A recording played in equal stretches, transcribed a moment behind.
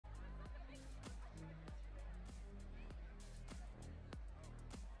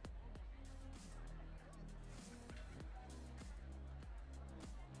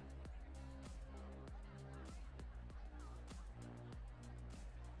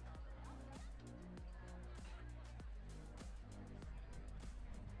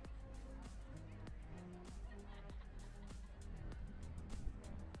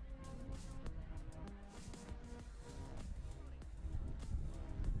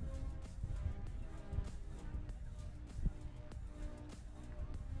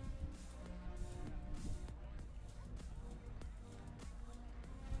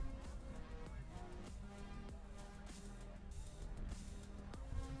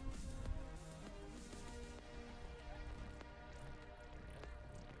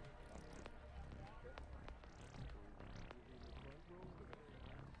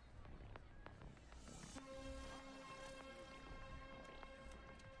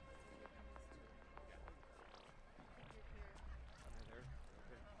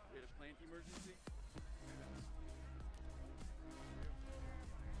emergency?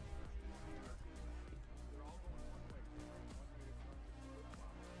 They're all going one way.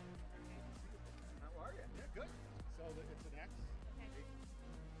 How are you? Yeah, good. So it's an X. Okay.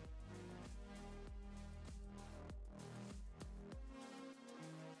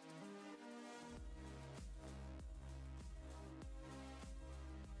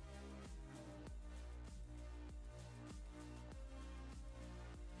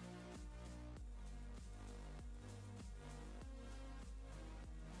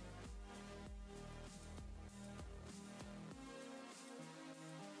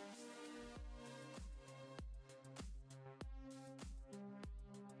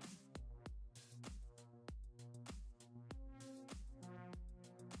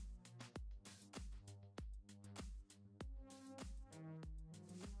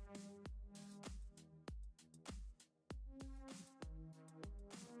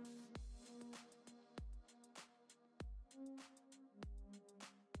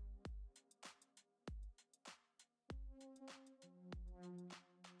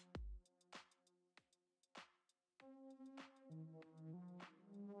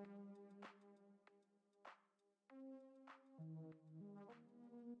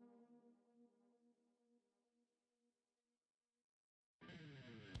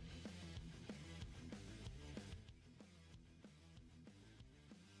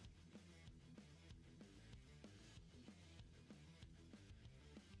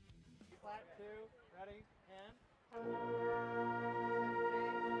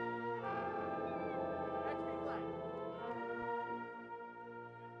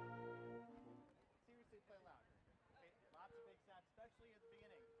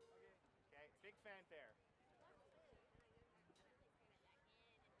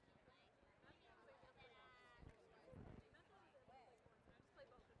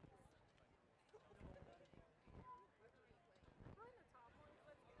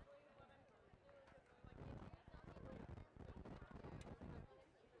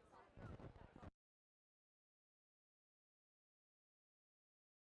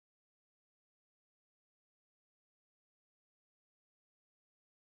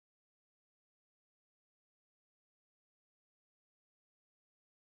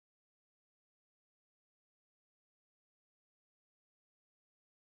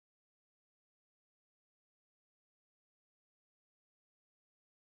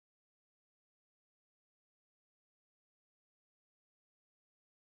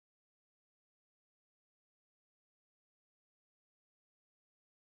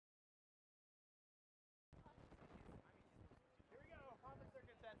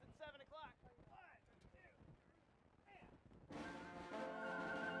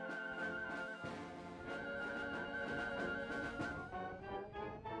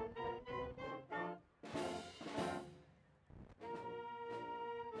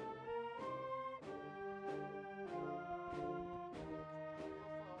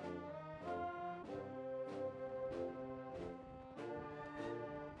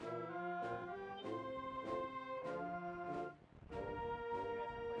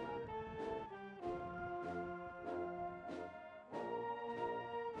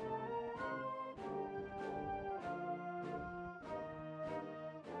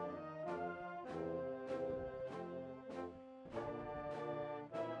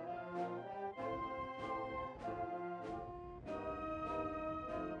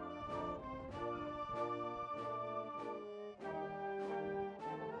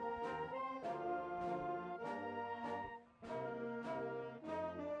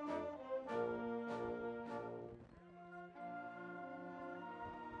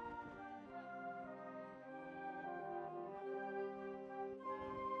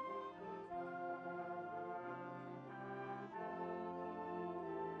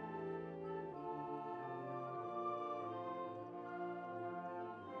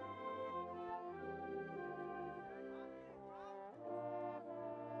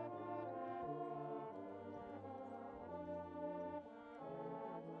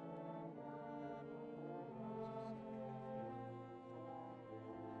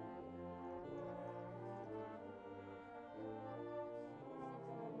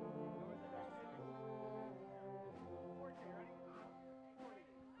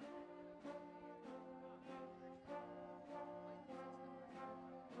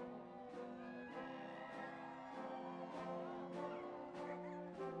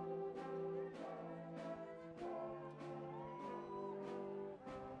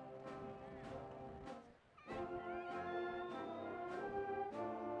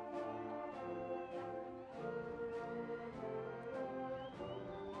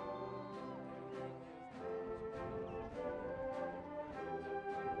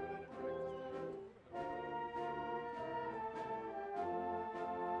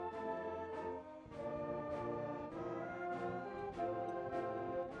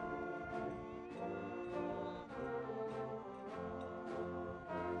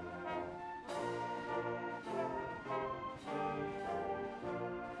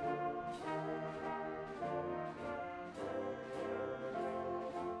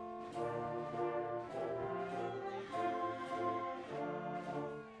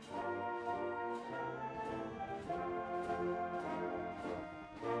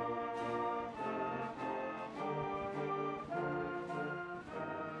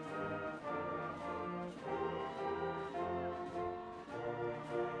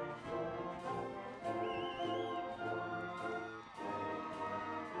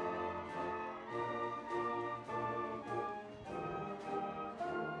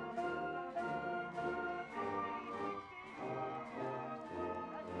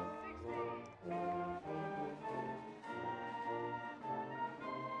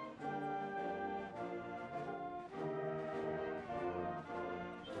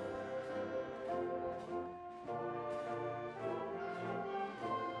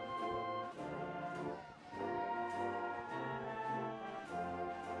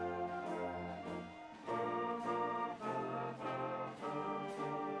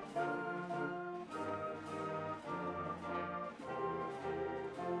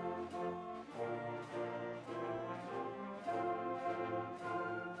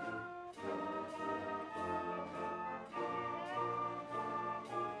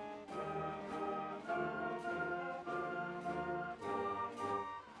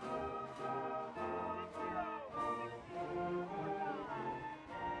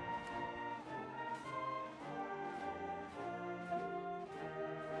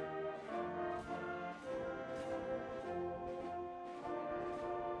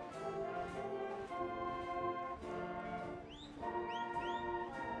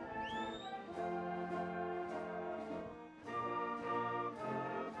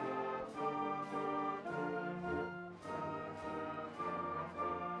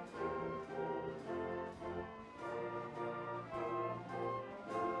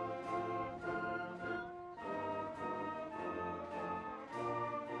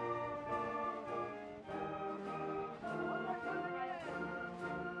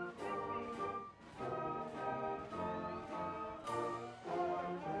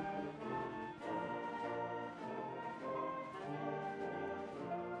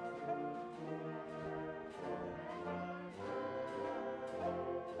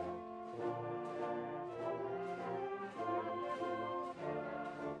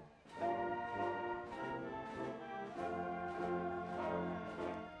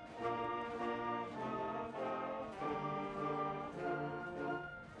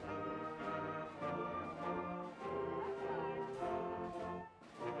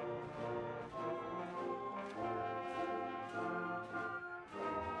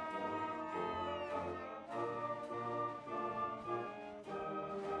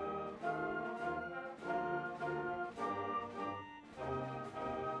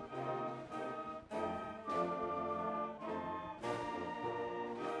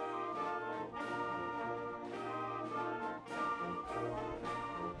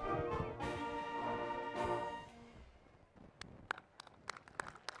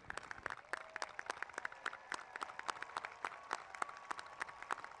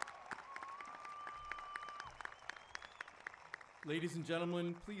 Ladies and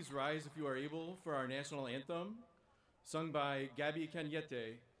gentlemen, please rise if you are able for our national anthem, sung by Gabby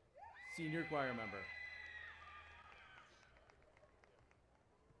Kenyete, senior choir member.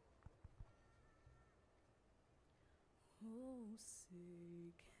 Oh,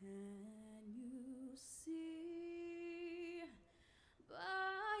 say, can you see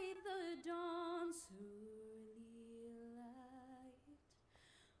by the dawn's early light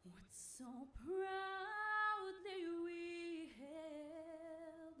what so proudly we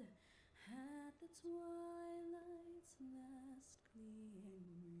hailed at the twilight's last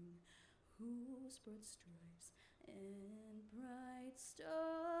gleaming, whose broad stripes and bright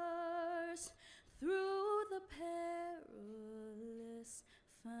stars through the perilous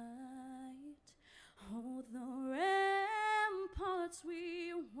fight, oh, the ramparts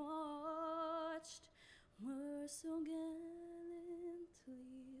we watched were so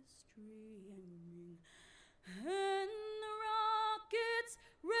gallantly streaming, and the rockets'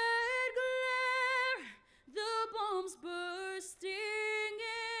 red glare, the bombs bursting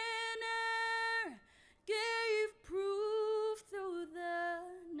in air, gave proof through the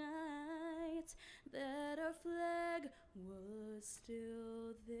night that our flag was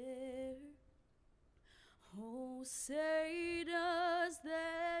still there. Oh, say does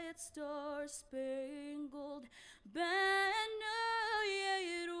that star-spangled banner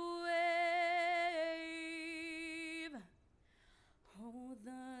yet wave? Oh,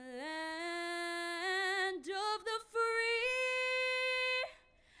 the land of the free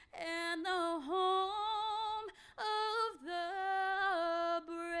and the home of the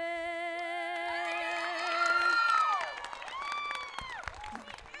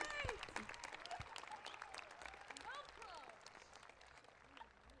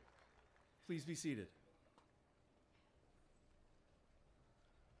Please be seated.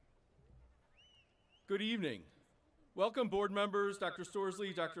 Good evening. Welcome, board members, Dr.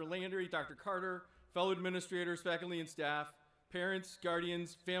 Storsley, Dr. Landry, Dr. Carter, fellow administrators, faculty and staff, parents,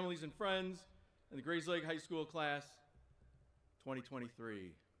 guardians, families and friends, and the Grayslake High School class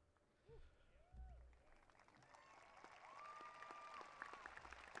 2023.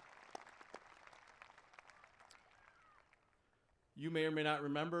 You may or may not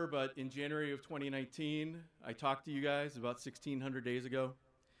remember, but in January of 2019, I talked to you guys about 1,600 days ago.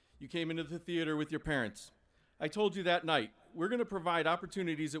 You came into the theater with your parents. I told you that night, we're going to provide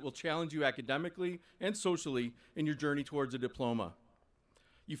opportunities that will challenge you academically and socially in your journey towards a diploma.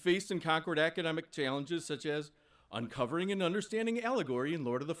 You faced and conquered academic challenges such as uncovering and understanding allegory in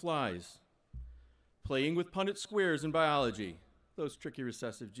Lord of the Flies, playing with Punnett squares in biology, those tricky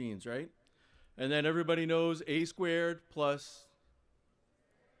recessive genes, right? And then everybody knows a squared plus.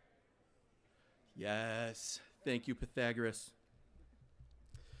 Yes, thank you, Pythagoras.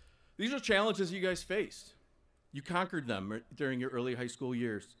 These are challenges you guys faced. You conquered them during your early high school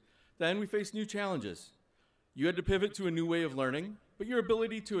years. Then we faced new challenges. You had to pivot to a new way of learning, but your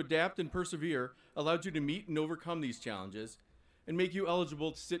ability to adapt and persevere allowed you to meet and overcome these challenges and make you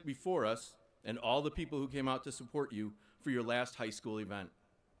eligible to sit before us and all the people who came out to support you for your last high school event.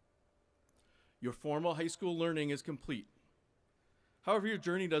 Your formal high school learning is complete. However, your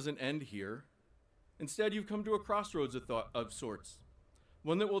journey doesn't end here. Instead, you've come to a crossroads of sorts,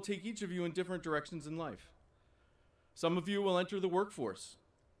 one that will take each of you in different directions in life. Some of you will enter the workforce.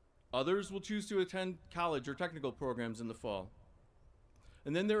 Others will choose to attend college or technical programs in the fall.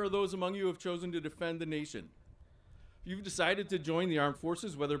 And then there are those among you who have chosen to defend the nation. If you've decided to join the armed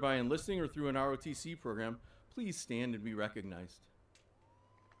forces, whether by enlisting or through an ROTC program, please stand and be recognized.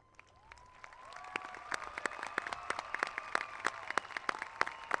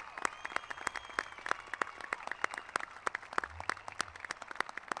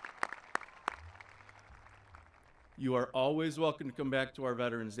 You are always welcome to come back to our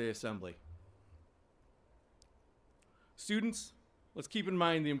Veterans Day Assembly. Students, let's keep in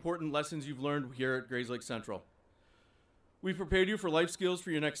mind the important lessons you've learned here at Grayslake Central. We've prepared you for life skills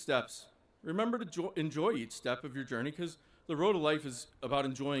for your next steps. Remember to enjoy each step of your journey, because the road of life is about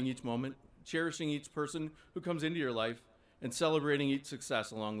enjoying each moment, cherishing each person who comes into your life, and celebrating each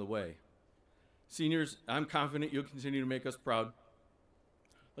success along the way. Seniors, I'm confident you'll continue to make us proud,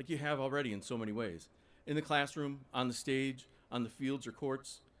 like you have already in so many ways. In the classroom, on the stage, on the fields or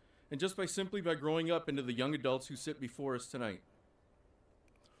courts, and just simply by growing up into the young adults who sit before us tonight.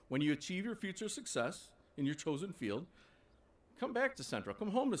 When you achieve your future success in your chosen field, come back to Central, come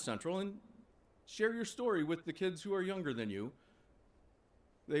home to Central, and share your story with the kids who are younger than you.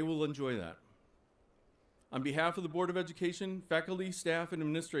 They will enjoy that. On behalf of the Board of Education, faculty, staff, and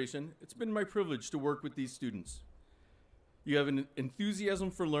administration, it's been my privilege to work with these students. You have an enthusiasm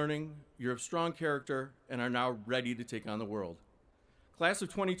for learning, you're of strong character, and are now ready to take on the world. Class of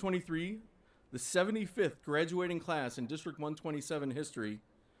 2023, the 75th graduating class in District 127 history,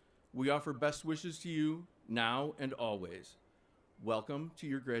 we offer best wishes to you now and always. Welcome to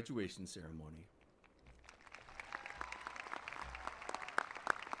your graduation ceremony.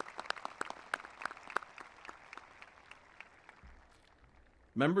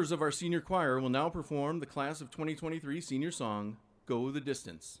 Members of our senior choir will now perform the Class of 2023 senior song, Go the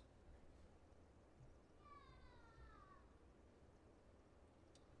Distance.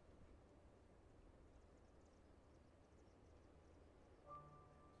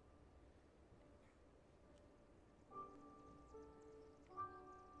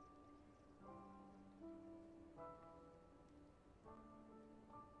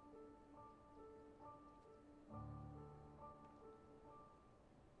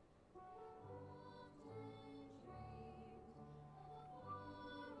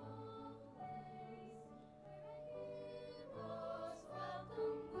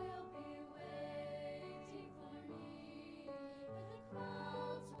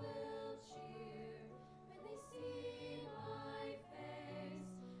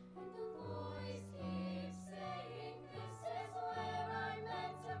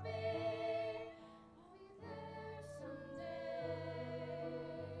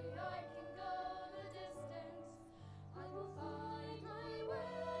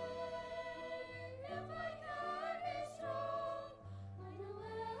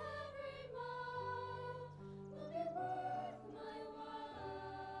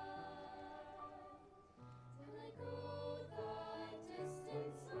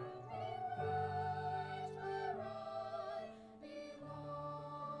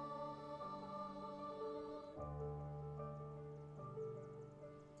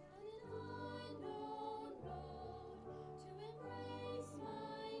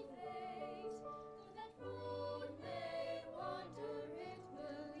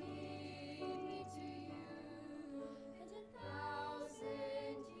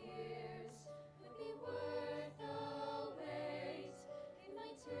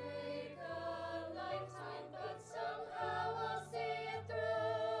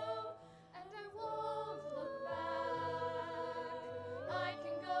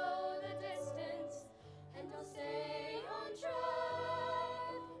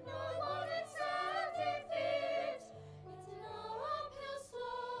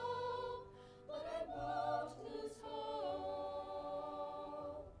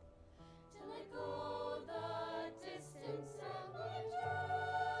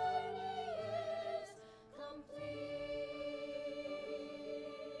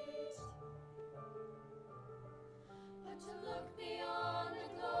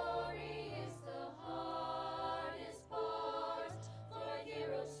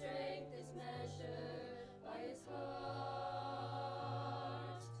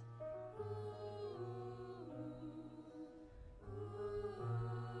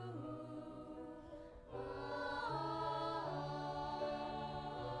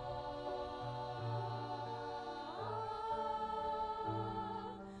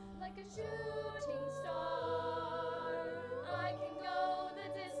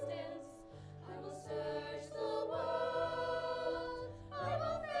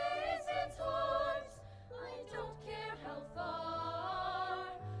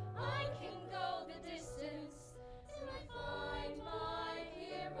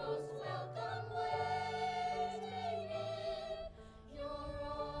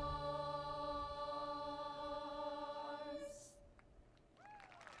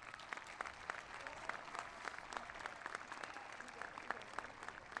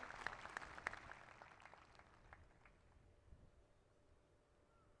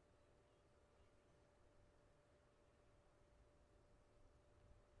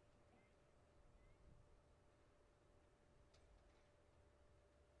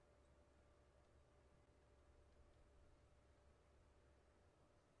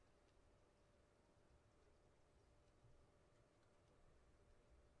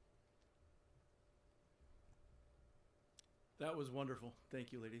 That was wonderful.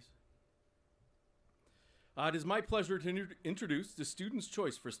 Thank you, ladies. It is my pleasure to introduce the student's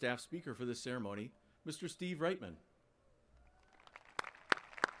choice for staff speaker for this ceremony, Mr. Steve Reitman.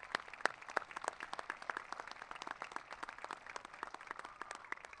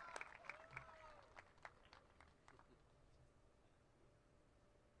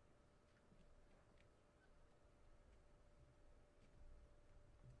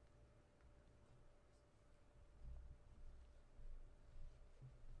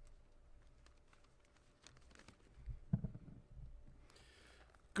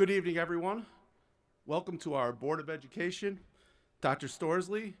 Good evening, everyone. Welcome to our Board of Education Dr.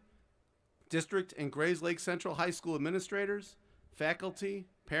 Storsley, District and Grays Lake Central High School administrators, faculty,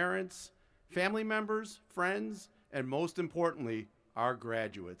 parents, family members, friends, and most importantly, our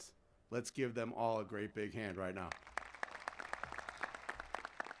graduates. Let's give them all a great big hand right now.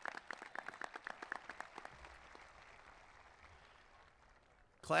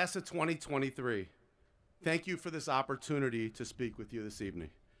 Class of 2023, thank you for this opportunity to speak with you this evening.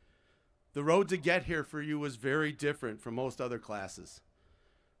 The road to get here for you was very different from most other classes.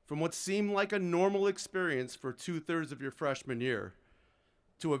 From what seemed like a normal experience for 2/3 of your freshman year,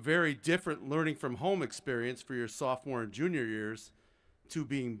 to a very different learning from home experience for your sophomore and junior years, to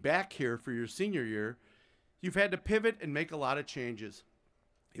being back here for your senior year, you've had to pivot and make a lot of changes.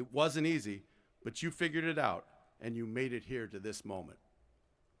 It wasn't easy, but you figured it out, and you made it here to this moment.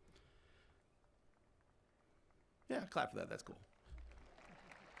 Yeah, clap for that, that's cool.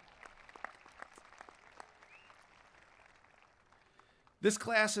 This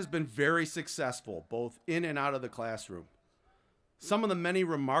class has been very successful, both in and out of the classroom. Some of the many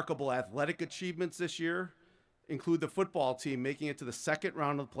remarkable athletic achievements this year include the football team making it to the second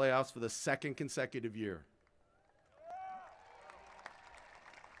round of the playoffs for the second consecutive year.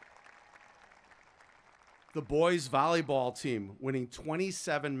 The boys volleyball team winning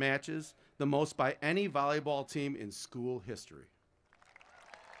 27 matches, the most by any volleyball team in school history.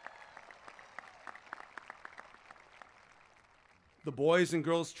 The boys and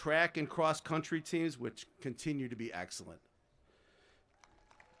girls track and cross country teams, which continue to be excellent.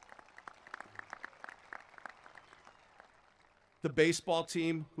 The baseball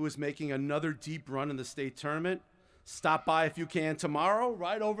team, who is making another deep run in the state tournament. Stop by if you can tomorrow,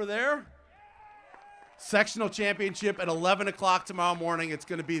 right over there. Sectional championship at 11 o'clock tomorrow morning. It's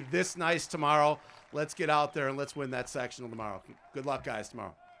going to be this nice tomorrow. Let's get out there and let's win that sectional tomorrow. Good luck, guys,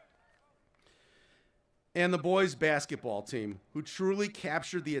 tomorrow. And the boys basketball team, who truly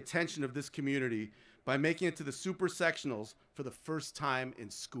captured the attention of this community by making it to the super sectionals for the first time in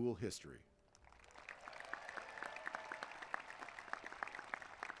school history.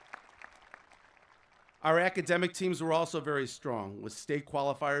 Our academic teams were also very strong, with state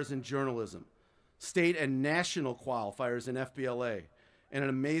qualifiers in journalism, state and national qualifiers in FBLA, and an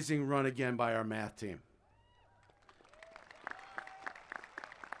amazing run again by our math team.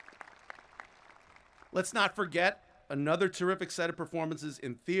 Let's not forget another terrific set of performances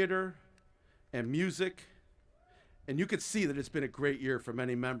in theater and music, and you could see that it's been a great year for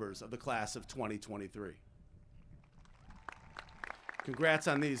many members of the class of 2023. Congrats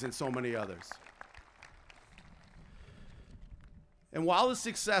on these and so many others. And while the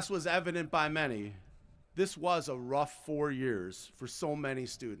success was evident by many, this was a rough 4 years for so many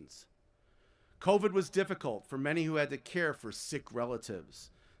students. COVID was difficult for many who had to care for sick relatives,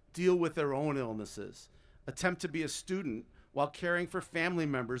 deal with their own illnesses, attempt to be a student while caring for family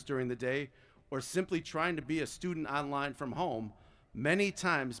members during the day, or simply trying to be a student online from home, many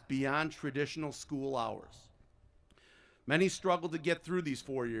times beyond traditional school hours. Many struggled to get through these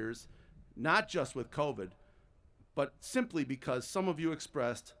 4 years, not just with COVID, but simply because some of you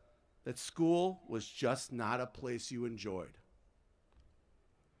expressed that school was just not a place you enjoyed.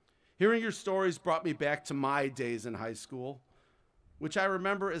 Hearing your stories brought me back to my days in high school, which I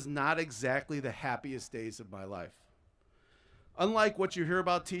remember as not exactly the happiest days of my life. Unlike what you hear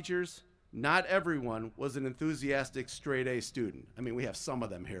about teachers, not everyone was an enthusiastic straight A student. I mean, we have some of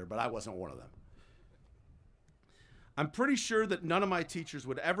them here, but I wasn't one of them. I'm pretty sure that none of my teachers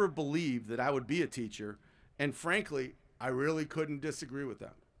would ever believe that I would be a teacher, and frankly, I really couldn't disagree with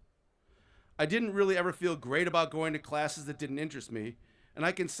them. I didn't really ever feel great about going to classes that didn't interest me, and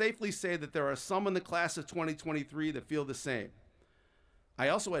I can safely say that there are some in the class of 2023 that feel the same. I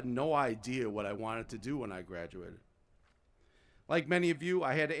also had no idea what I wanted to do when I graduated. Like many of you,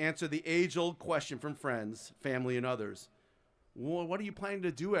 I had to answer the age-old question from friends, family, and others. Well, what are you planning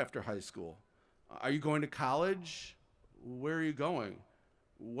to do after high school? Are you going to college? Where are you going?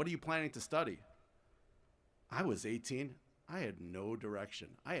 What are you planning to study? I was 18. I had no direction.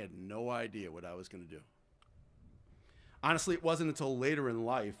 I had no idea what I was going to do. Honestly, it wasn't until later in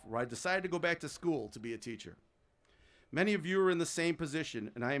life where I decided to go back to school to be a teacher. Many of you are in the same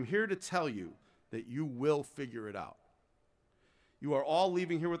position, and I am here to tell you that you will figure it out. You are all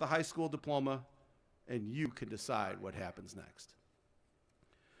leaving here with a high school diploma, and you can decide what happens next.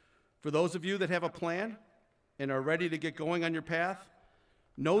 For those of you that have a plan and are ready to get going on your path,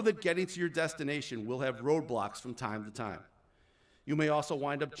 know that getting to your destination will have roadblocks from time to time. You may also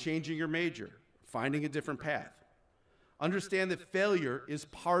wind up changing your major, finding a different path. Understand that failure is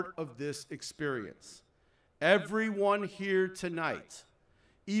part of this experience. Everyone here tonight,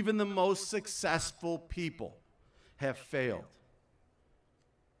 even the most successful people, have failed.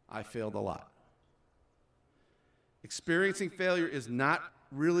 I failed a lot. Experiencing failure is not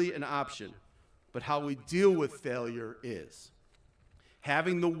really an option, but how we deal with failure is.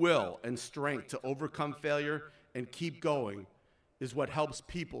 Having the will and strength to overcome failure and keep going is what helps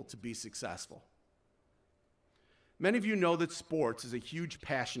people to be successful. Many of you know that sports is a huge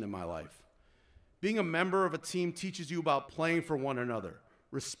passion in my life. Being a member of a team teaches you about playing for one another,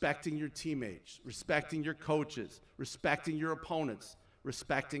 respecting your teammates, respecting your coaches, respecting your opponents,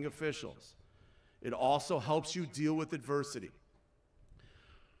 respecting officials. It also helps you deal with adversity.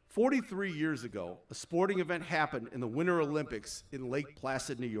 43 years ago, a sporting event happened in the Winter Olympics in Lake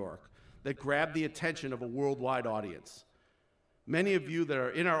Placid, New York, that grabbed the attention of a worldwide audience. Many of you that are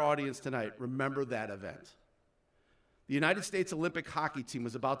in our audience tonight remember that event. The United States Olympic hockey team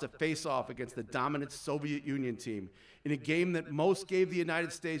was about to face off against the dominant Soviet Union team in a game that most gave the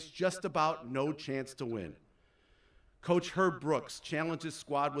United States just about no chance to win. Coach Herb Brooks challenged his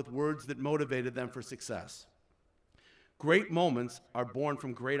squad with words that motivated them for success. Great moments are born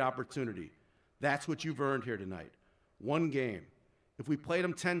from great opportunity. That's what you've earned here tonight. One game. If we played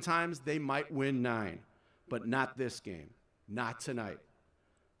them 10 times, they might win 9, but not this game. Not tonight.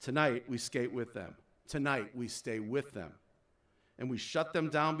 Tonight, we skate with them. Tonight, we stay with them. And we shut them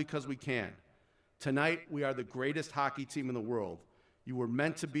down because we can. Tonight, we are the greatest hockey team in the world. You were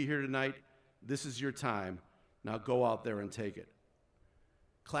meant to be here tonight. This is your time. Now go out there and take it.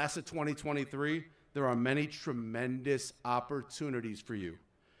 Class of 2023, there are many tremendous opportunities for you.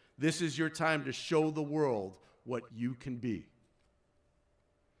 This is your time to show the world what you can be.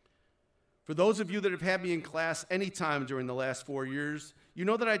 For those of you that have had me in class any time during the last 4 years, you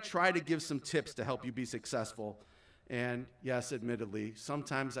know that I try to give some tips to help you be successful. And yes, admittedly,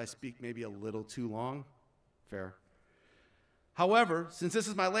 sometimes I speak maybe a little too long. Fair. However, since this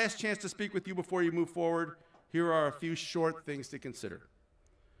is my last chance to speak with you before you move forward, here are a few short things to consider.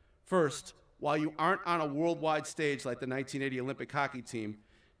 First, while you aren't on a worldwide stage like the 1980 Olympic hockey team,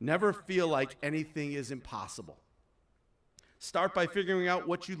 never feel like anything is impossible. Start by figuring out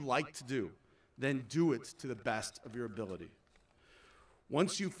what you'd like to do, then do it to the best of your ability.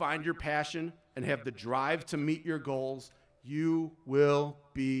 Once you find your passion and have the drive to meet your goals, you will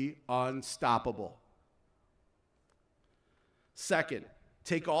be unstoppable. Second,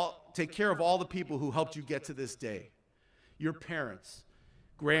 take care of all the people who helped you get to this day. Your parents,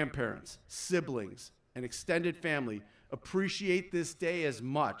 grandparents, siblings, and extended family appreciate this day as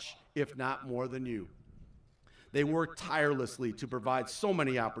much, if not more than you. They work tirelessly to provide so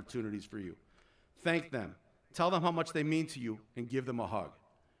many opportunities for you. Thank them. Tell them how much they mean to you and give them a hug.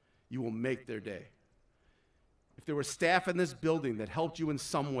 You will make their day. If there were staff in this building that helped you in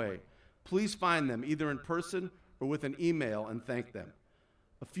some way, please find them either in person or with an email and thank them.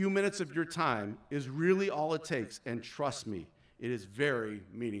 A few minutes of your time is really all it takes, and trust me, it is very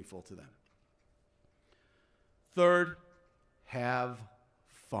meaningful to them. Third, have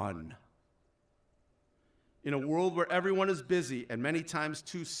fun. In a world where everyone is busy and many times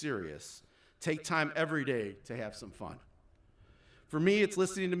too serious, take time every day to have some fun. For me, it's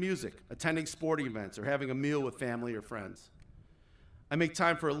listening to music, attending sporting events, or having a meal with family or friends. I make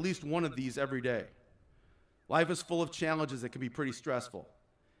time for at least one of these every day. Life is full of challenges that can be pretty stressful.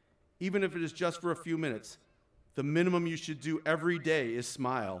 Even if it is just for a few minutes, the minimum you should do every day is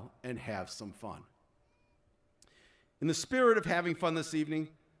smile and have some fun. In the spirit of having fun this evening,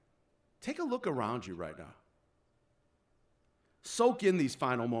 take a look around you right now. Soak in these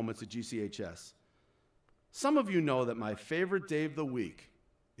final moments at GCHS. Some of you know that my favorite day of the week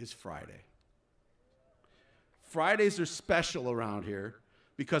is Friday. Fridays are special around here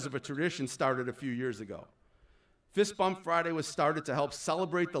because of a tradition started a few years ago. Fist Bump Friday was started to help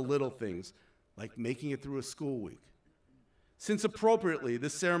celebrate the little things, like making it through a school week. Since appropriately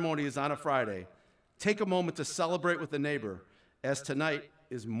this ceremony is on a Friday, take a moment to celebrate with a neighbor, as tonight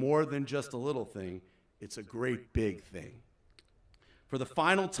is more than just a little thing, it's a great big thing. For the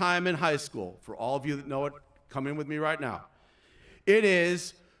final time in high school, for all of you that know it, come in with me right now. It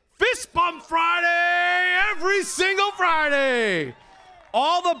is Fist Bump Friday every single Friday.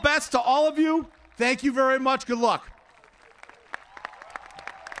 All the best to all of you. Thank you very much. Good luck.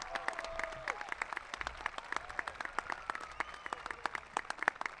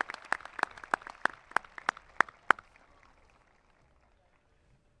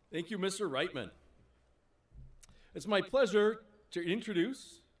 Thank you, Mr. Reitman. It's my pleasure to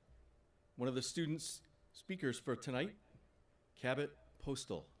introduce one of the students' speakers for tonight, Cabot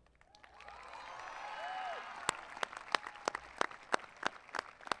Postal.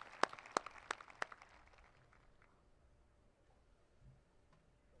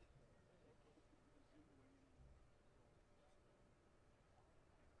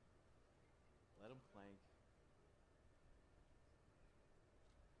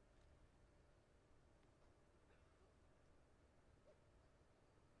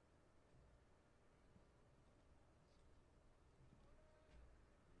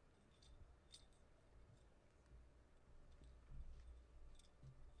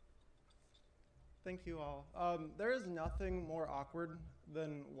 thank you all. There is nothing more awkward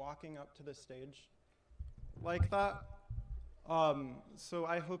than walking up to the stage like that. So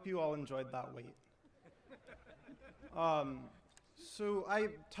I hope you all enjoyed that wait. So I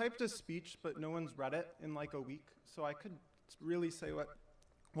typed a speech, but no one's read it in like a week, so I could really say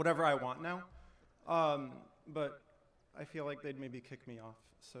whatever I want now. But I feel like they'd maybe kick me off,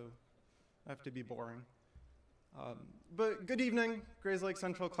 so I have to be boring. But good evening, Grayslake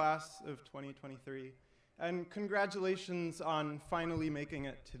Central class of 2023, and congratulations on finally making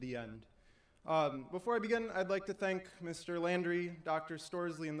it to the end. Before I begin, I'd like to thank Mr. Landry, Dr.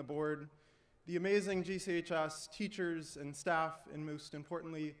 Storsley, and the board, the amazing GCHS teachers and staff, and most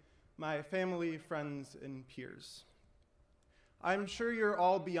importantly, my family, friends, and peers. I'm sure you're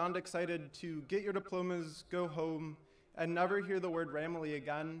all beyond excited to get your diplomas, go home, and never hear the word Ramilly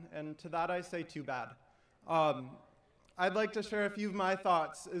again, and to that I say too bad. I'd like to share a few of my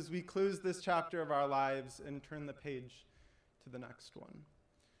thoughts as we close this chapter of our lives and turn the page to the next one.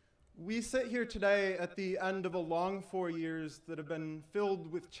 We sit here today at the end of a long 4 years that have been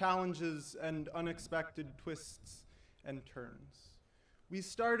filled with challenges and unexpected twists and turns. We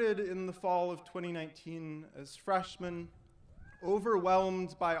started in the fall of 2019 as freshmen,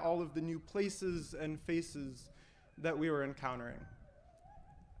 overwhelmed by all of the new places and faces that we were encountering.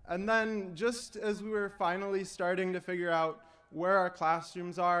 And then, just as we were finally starting to figure out where our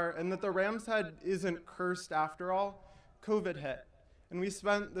classrooms are and that the Ram's Head isn't cursed after all, COVID hit. And we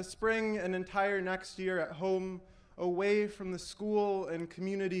spent the spring and entire next year at home, away from the school and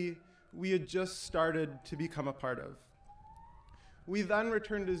community we had just started to become a part of. We then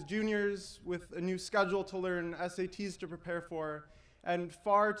returned as juniors with a new schedule to learn, SATs to prepare for, and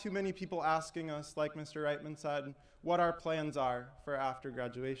far too many people asking us, like Mr. Reitman said, what our plans are for after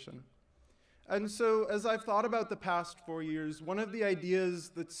graduation. And so as I've thought about the past 4 years, one of the ideas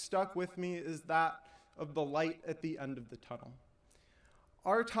that stuck with me is that of the light at the end of the tunnel.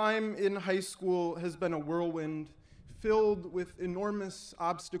 Our time in high school has been a whirlwind filled with enormous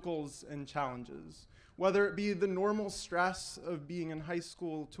obstacles and challenges, whether it be the normal stress of being in high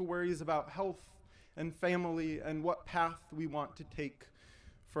school to worries about health and family and what path we want to take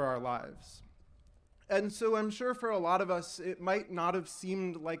for our lives. And so I'm sure for a lot of us, it might not have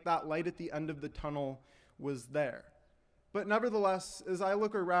seemed like that light at the end of the tunnel was there. But nevertheless, as I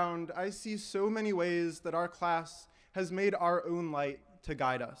look around, I see so many ways that our class has made our own light to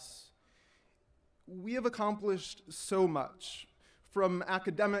guide us. We have accomplished so much, from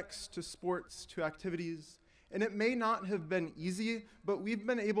academics to sports to activities, and it may not have been easy, but we've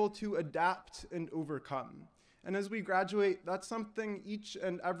been able to adapt and overcome. And as we graduate, that's something each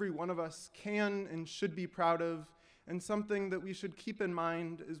and every one of us can and should be proud of, and something that we should keep in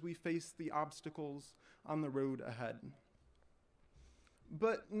mind as we face the obstacles on the road ahead.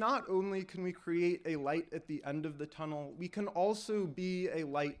 But not only can we create a light at the end of the tunnel, we can also be a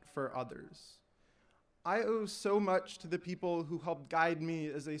light for others. I owe so much to the people who helped guide me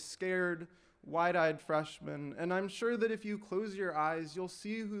as a scared, wide-eyed freshman, and I'm sure that if you close your eyes, you'll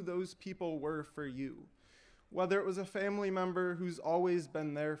see who those people were for you. Whether it was a family member who's always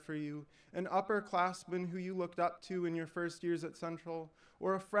been there for you, an upperclassman who you looked up to in your first years at Central,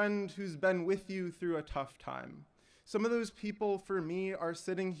 or a friend who's been with you through a tough time. Some of those people, for me, are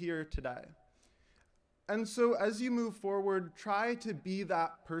sitting here today. And so as you move forward, try to be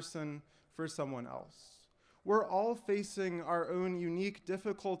that person for someone else. We're all facing our own unique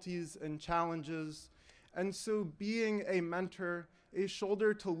difficulties and challenges, and so being a mentor, a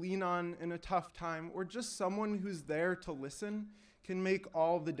shoulder to lean on in a tough time, or just someone who's there to listen can make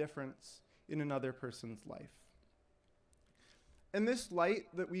all the difference in another person's life. And this light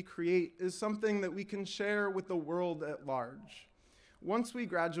that we create is something that we can share with the world at large. Once we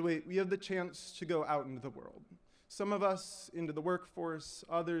graduate, we have the chance to go out into the world. Some of us into the workforce,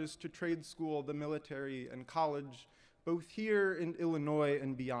 others to trade school, the military, and college, both here in Illinois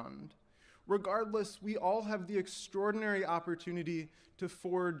and beyond. Regardless, we all have the extraordinary opportunity to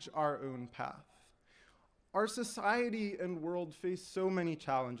forge our own path. Our society and world face so many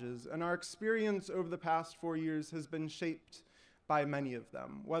challenges, and our experience over the past 4 years has been shaped by many of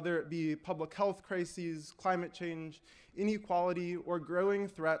them, whether it be public health crises, climate change, inequality, or growing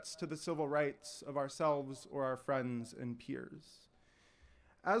threats to the civil rights of ourselves or our friends and peers.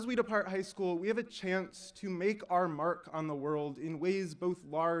 As we depart high school, we have a chance to make our mark on the world in ways both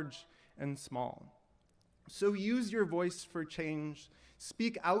large and small. So use your voice for change,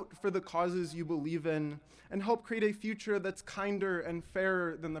 speak out for the causes you believe in, and help create a future that's kinder and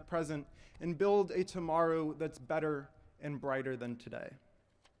fairer than the present, and build a tomorrow that's better and brighter than today.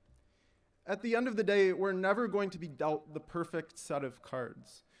 At the end of the day, we're never going to be dealt the perfect set of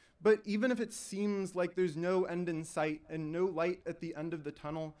cards, But even if it seems like there's no end in sight and no light at the end of the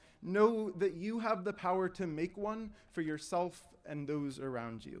tunnel, know that you have the power to make one for yourself and those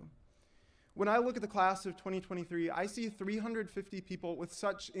around you. When I look at the class of 2023, I see 350 people with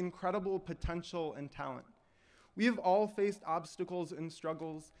such incredible potential and talent. We have all faced obstacles and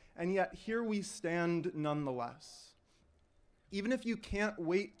struggles, and yet here we stand nonetheless. Even if you can't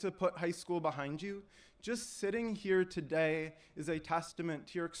wait to put high school behind you, just sitting here today is a testament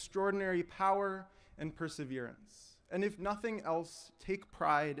to your extraordinary power and perseverance. And if nothing else, take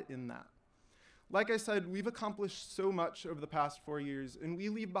pride in that. Like I said, we've accomplished so much over the past 4 years, and we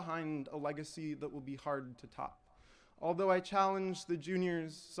leave behind a legacy that will be hard to top. Although I challenge the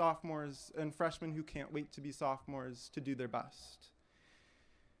juniors, sophomores, and freshmen who can't wait to be sophomores to do their best.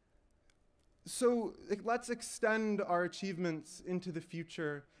 So let's extend our achievements into the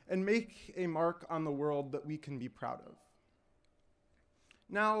future and make a mark on the world that we can be proud of.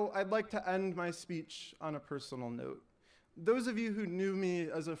 Now, I'd like to end my speech on a personal note. Those of you who knew me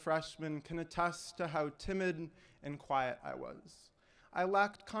as a freshman can attest to how timid and quiet I was. I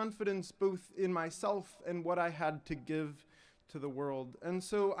lacked confidence both in myself and what I had to give to the world. And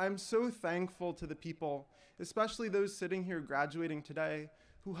so I'm so thankful to the people, especially those sitting here graduating today,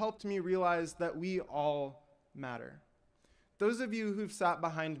 who helped me realize that we all matter. Those of you who've sat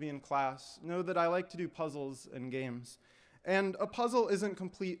behind me in class know that I like to do puzzles and games. And a puzzle isn't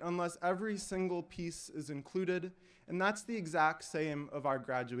complete unless every single piece is included, and that's the exact same of our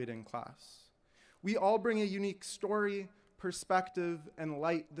graduating class. We all bring a unique story, perspective, and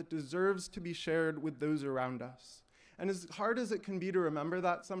light that deserves to be shared with those around us. And as hard as it can be to remember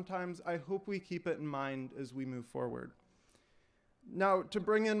that sometimes, I hope we keep it in mind as we move forward. Now, to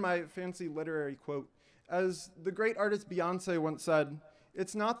bring in my fancy literary quote, as the great artist Beyonce once said,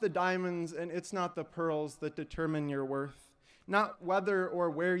 "It's not the diamonds and it's not the pearls that determine your worth, not whether or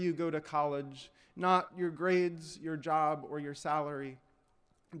where you go to college, not your grades, your job, or your salary.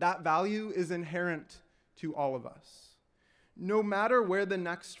 That value is inherent to all of us. No matter where the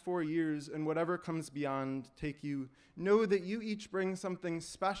next 4 years and whatever comes beyond take you, know that you each bring something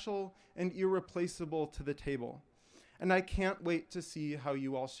special and irreplaceable to the table. And I can't wait to see how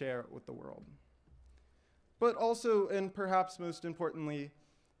you all share it with the world." But also, and perhaps most importantly,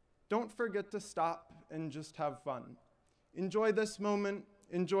 don't forget to stop and just have fun. Enjoy this moment,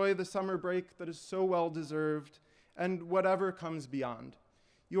 enjoy the summer break that is so well deserved, and whatever comes beyond.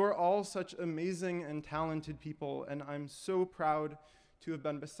 You are all such amazing and talented people, and I'm so proud to have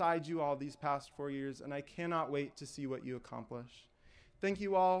been beside you all these past 4 years, and I cannot wait to see what you accomplish. Thank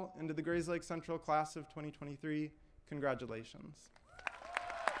you all, and to the Grayslake Central class of 2023, congratulations.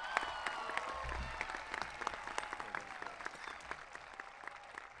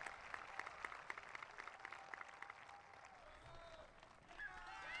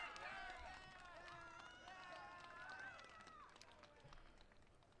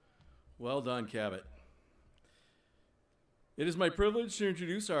 Well done, Cabot. It is my privilege to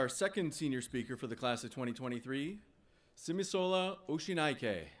introduce our second senior speaker for the class of 2023, Simisola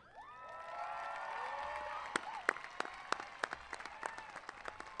Oshinaike.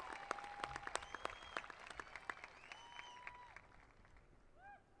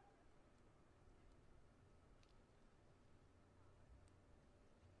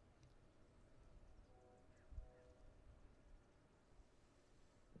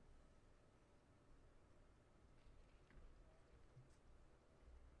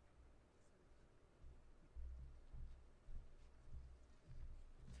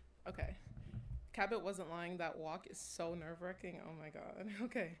 Okay. Cabot wasn't lying. That walk is so nerve-wracking. Oh my God.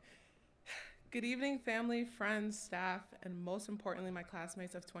 Okay. Good evening, family, friends, staff, and most importantly, my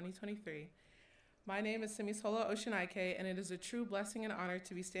classmates of 2023. My name is Simisola Oshinaike, and it is a true blessing and honor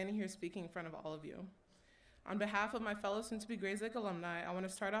to be standing here speaking in front of all of you. On behalf of my fellow soon-to-be Grayslake alumni, I want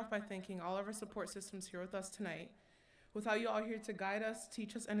to start off by thanking all of our support systems here with us tonight. Without you all here to guide us,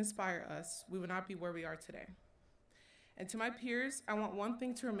 teach us, and inspire us, we would not be where we are today. And to my peers, I want one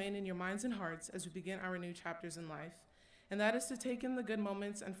thing to remain in your minds and hearts as we begin our new chapters in life, and that is to take in the good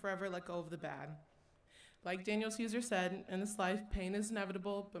moments and forever let go of the bad. Like Daniel Caesar said, in this life, pain is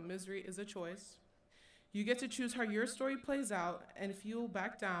inevitable, but misery is a choice. You get to choose how your story plays out, and if you will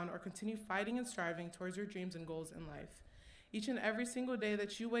back down or continue fighting and striving towards your dreams and goals in life. Each and every single day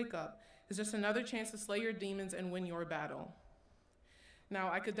that you wake up is just another chance to slay your demons and win your battle. Now,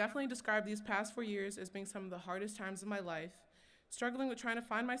 I could definitely describe these past 4 years as being some of the hardest times of my life, struggling with trying to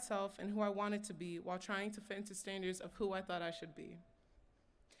find myself and who I wanted to be while trying to fit into standards of who I thought I should be.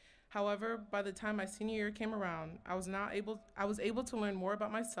 However, by the time my senior year came around, I was able to learn more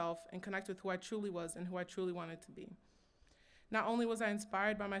about myself and connect with who I truly was and who I truly wanted to be. Not only was I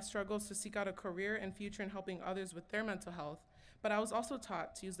inspired by my struggles to seek out a career and future in helping others with their mental health, but I was also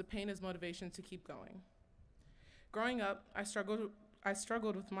taught to use the pain as motivation to keep going. Growing up, I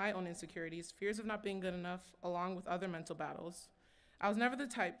struggled with my own insecurities, fears of not being good enough, along with other mental battles. I was never the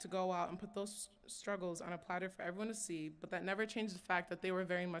type to go out and put those struggles on a platter for everyone to see, but that never changed the fact that they were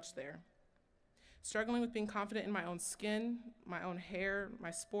very much there. Struggling with being confident in my own skin, my own hair, my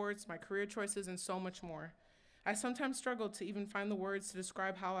sports, my career choices, and so much more. I sometimes struggled to even find the words to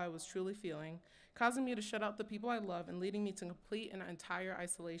describe how I was truly feeling, causing me to shut out the people I love and leading me to complete and entire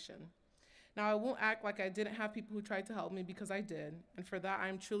isolation. Now, I won't act like I didn't have people who tried to help me, because I did, and for that I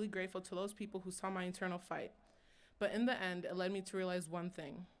am truly grateful to those people who saw my internal fight. But in the end, it led me to realize one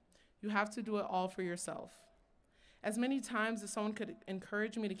thing: you have to do it all for yourself. As many times as someone could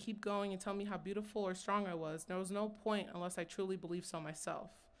encourage me to keep going and tell me how beautiful or strong I was, there was no point unless I truly believed so myself.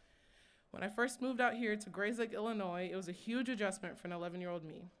 When I first moved out here to Grayslake, Illinois, it was a huge adjustment for an 11-year-old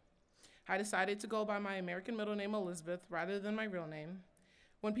me. I decided to go by my American middle name, Elizabeth, rather than my real name.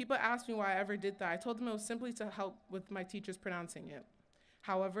 When people asked me why I ever did that, I told them it was simply to help with my teachers pronouncing it.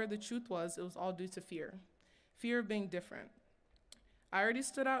 However, the truth was it was all due to fear. Fear of being different. I already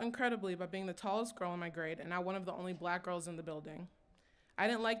stood out incredibly by being the tallest girl in my grade and now one of the only black girls in the building. I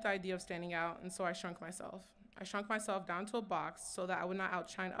didn't like the idea of standing out, and so I shrunk myself. I shrunk myself down to a box so that I would not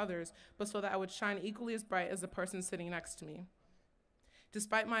outshine others, but so that I would shine equally as bright as the person sitting next to me.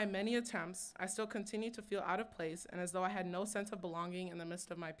 Despite my many attempts, I still continued to feel out of place and as though I had no sense of belonging in the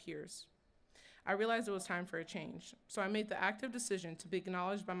midst of my peers. I realized it was time for a change, so I made the active decision to be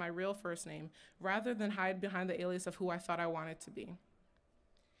acknowledged by my real first name rather than hide behind the alias of who I thought I wanted to be.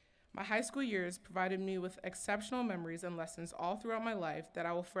 My high school years provided me with exceptional memories and lessons all throughout my life that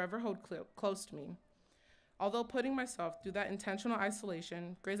I will forever hold close to me. Although putting myself through that intentional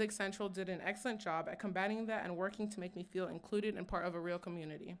isolation, Grayslake Central did an excellent job at combating that and working to make me feel included and part of a real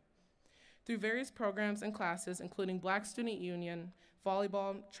community. Through various programs and classes, including Black Student Union,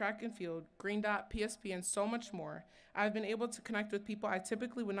 volleyball, track and field, Green Dot, PSP, and so much more, I've been able to connect with people I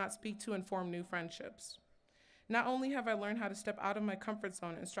typically would not speak to and form new friendships. Not only have I learned how to step out of my comfort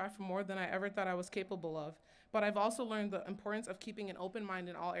zone and strive for more than I ever thought I was capable of, but I've also learned the importance of keeping an open mind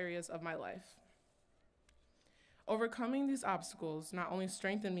in all areas of my life. Overcoming these obstacles not only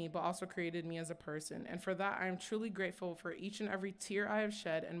strengthened me, but also created me as a person, and for that I am truly grateful for each and every tear I have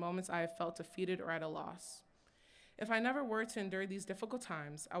shed and moments I have felt defeated or at a loss. If I never were to endure these difficult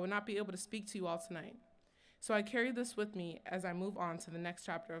times, I would not be able to speak to you all tonight. So I carry this with me as I move on to the next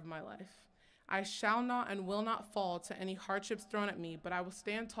chapter of my life. I shall not and will not fall to any hardships thrown at me, but I will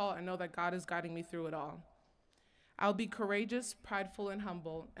stand tall and know that God is guiding me through it all. I'll be courageous, prideful, and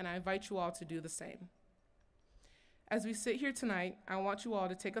humble, and I invite you all to do the same. As we sit here tonight, I want you all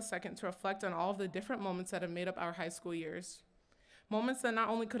to take a second to reflect on all of the different moments that have made up our high school years. Moments that not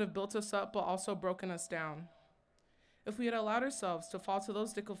only could have built us up, but also broken us down. If we had allowed ourselves to fall to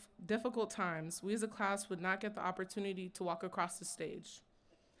those difficult times, we as a class would not get the opportunity to walk across the stage.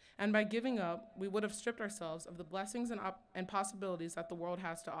 And by giving up, we would have stripped ourselves of the blessings and possibilities that the world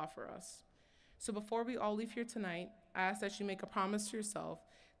has to offer us. So before we all leave here tonight, I ask that you make a promise to yourself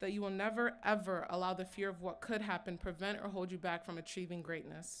that you will never, ever allow the fear of what could happen prevent or hold you back from achieving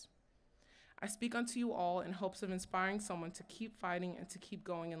greatness. I speak unto you all in hopes of inspiring someone to keep fighting and to keep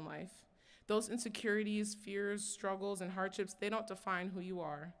going in life. Those insecurities, fears, struggles, and hardships, they don't define who you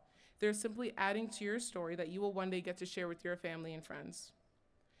are. They're simply adding to your story that you will one day get to share with your family and friends.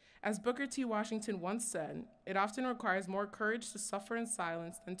 As Booker T. Washington once said, it often requires more courage to suffer in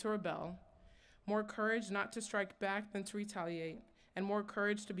silence than to rebel, more courage not to strike back than to retaliate, and more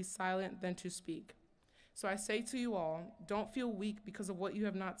courage to be silent than to speak. So I say to you all, don't feel weak because of what you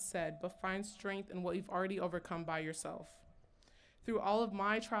have not said, but find strength in what you've already overcome by yourself. Through all of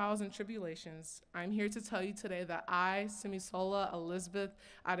my trials and tribulations, I'm here to tell you today that I, Simisola Elizabeth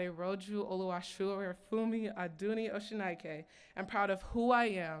Aderoju Oluwashu Refumi Aduni Oshinaike, am proud of who I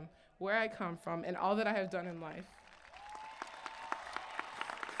am, where I come from, and all that I have done in life.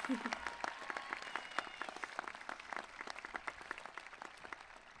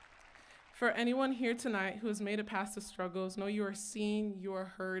 For anyone here tonight who has made it past the struggles, know you are seen, you are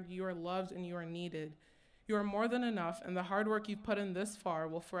heard, you are loved, and you are needed. You are more than enough, and the hard work you've put in this far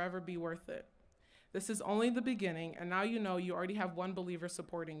will forever be worth it. This is only the beginning, and now you know you already have one believer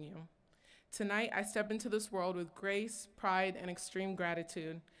supporting you. Tonight, I step into this world with grace, pride, and extreme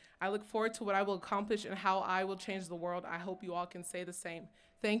gratitude. I look forward to what I will accomplish and how I will change the world. I hope you all can say the same.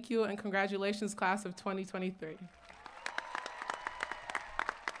 Thank you, and congratulations, class of 2023.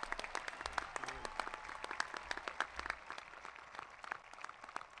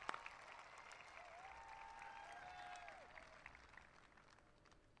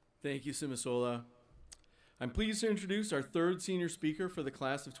 Thank you, Simisola. I'm pleased to introduce our third senior speaker for the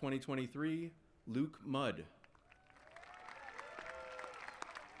class of 2023, Luke Mudd.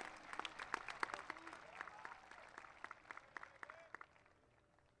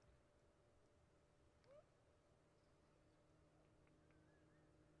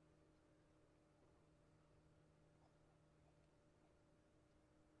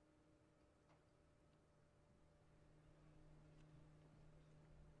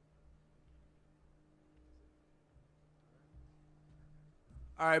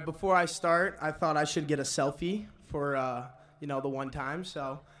 All right, before I start, I thought I should get a selfie for, the one time.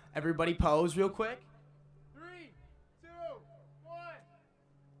 So everybody pose real quick. 3, 2, 1.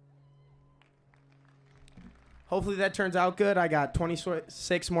 Hopefully that turns out good. I got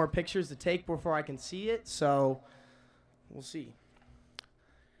 26 more pictures to take before I can see it, so we'll see.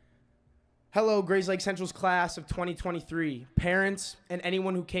 Hello, Grayslake Central's class of 2023, parents, and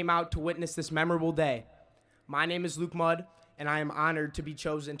anyone who came out to witness this memorable day. My name is Luke Mudd, and I am honored to be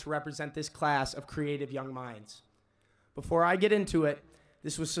chosen to represent this class of creative young minds. Before I get into it,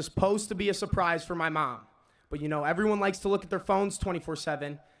 this was supposed to be a surprise for my mom. But everyone likes to look at their phones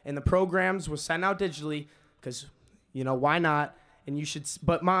 24/7, and the programs were sent out digitally because, why not?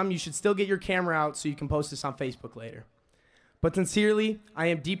 But Mom, you should still get your camera out so you can post this on Facebook later. But sincerely, I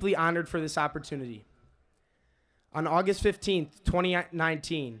am deeply honored for this opportunity. On August 15th,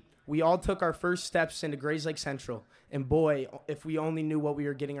 2019, we all took our first steps into Grayslake Central, and boy, if we only knew what we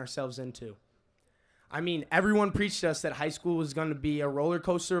were getting ourselves into. I mean, everyone preached to us that high school was going to be a roller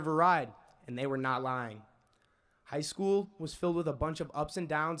coaster of a ride, and they were not lying. High school was filled with a bunch of ups and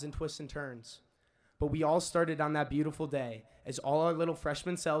downs and twists and turns. But we all started on that beautiful day as all our little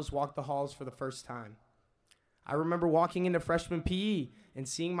freshman selves walked the halls for the first time. I remember walking into freshman PE and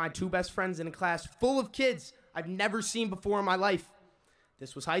seeing my two best friends in a class full of kids I've never seen before in my life.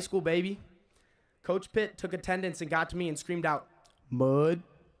 This was high school, baby. Coach Pitt took attendance and got to me and screamed out, "Mudd."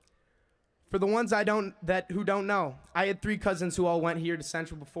 For the ones who don't know, I had 3 cousins who all went here to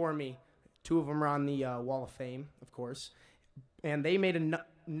Central before me. 2 of them are on the Wall of Fame, of course, and they made a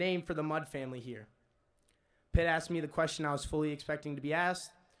name for the Mudd family here. Pitt asked me the question I was fully expecting to be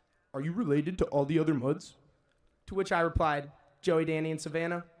asked: "Are you related to all the other Mudds?" To which I replied, "Joey, Danny, and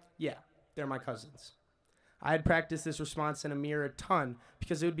Savannah? Yeah, they're my cousins." I had practiced this response in a mirror a ton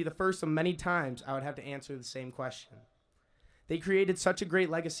because it would be the first of many times I would have to answer the same question. They created such a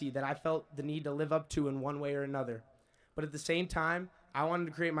great legacy that I felt the need to live up to in one way or another. But at the same time, I wanted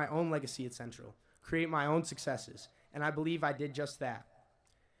to create my own legacy at Central, create my own successes, and I believe I did just that.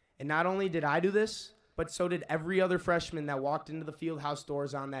 And not only did I do this, but so did every other freshman that walked into the Fieldhouse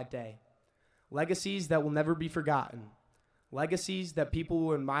doors on that day. Legacies that will never be forgotten. Legacies that people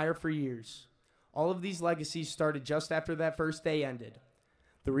will admire for years. All of these legacies started just after that first day ended.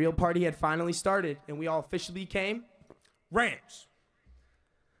 The real party had finally started, and we all officially became Rams.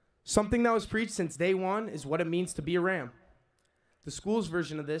 Something that was preached since day one is what it means to be a Ram. The school's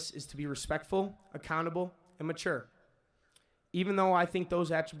version of this is to be respectful, accountable, and mature. Even though I think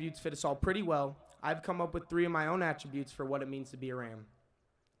those attributes fit us all pretty well, I've come up with 3 of my own attributes for what it means to be a Ram.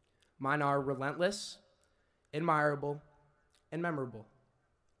 Mine are relentless, admirable, and memorable.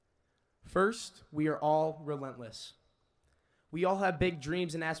 First, we are all relentless. We all have big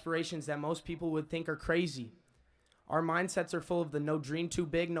dreams and aspirations that most people would think are crazy. Our mindsets are full of the no dream too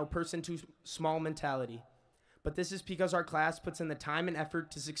big, no person too small mentality. But this is because our class puts in the time and effort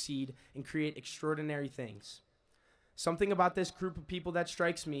to succeed and create extraordinary things. Something about this group of people that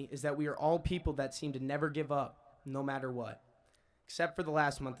strikes me is that we are all people that seem to never give up, no matter what. Except for the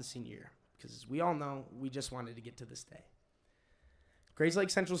last month of senior year, because as we all know, we just wanted to get to this day.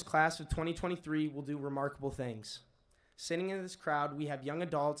 Grayslake Central's class of 2023 will do remarkable things. Sitting in this crowd, we have young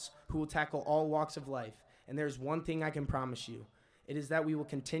adults who will tackle all walks of life, and there's one thing I can promise you. It is that we will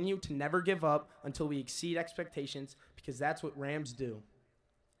continue to never give up until we exceed expectations, because that's what Rams do.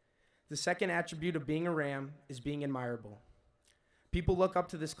 The second attribute of being a Ram is being admirable. People look up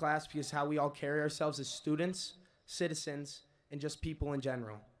to this class because how we all carry ourselves as students, citizens, and just people in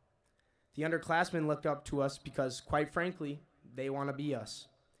general. The underclassmen look up to us because, quite frankly, they want to be us.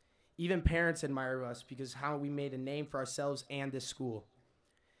 Even parents admire us because how we made a name for ourselves and this school.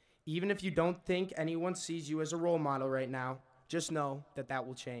 Even if you don't think anyone sees you as a role model right now, just know that that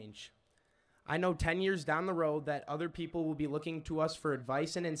will change. I know 10 years down the road that other people will be looking to us for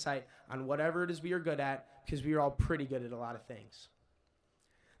advice and insight on whatever it is we are good at, because we are all pretty good at a lot of things.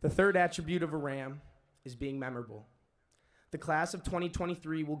 The third attribute of a Ram is being memorable. The class of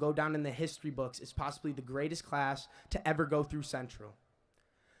 2023 will go down in the history books as possibly the greatest class to ever go through Central.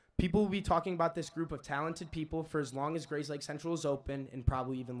 People will be talking about this group of talented people for as long as Grayslake Central is open and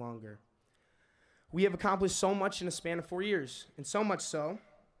probably even longer. We have accomplished so much in a span of 4 years, and so much so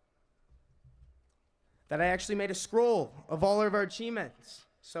that I actually made a scroll of all of our achievements.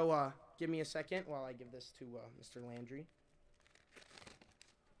 So give me a second while I give this to Mr. Landry.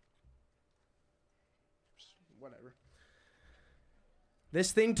 Whatever.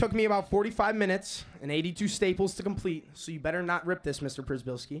 This thing took me about 45 minutes and 82 staples to complete, so you better not rip this, Mr.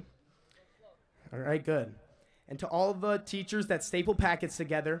 Przybylski. All right, good. And to all the teachers that staple packets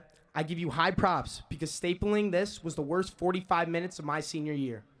together, I give you high props because stapling this was the worst 45 minutes of my senior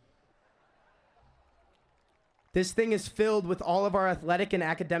year. This thing is filled with all of our athletic and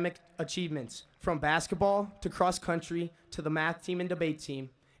academic achievements, from basketball to cross country to the math team and debate team.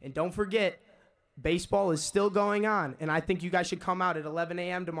 And don't forget, baseball is still going on, and I think you guys should come out at 11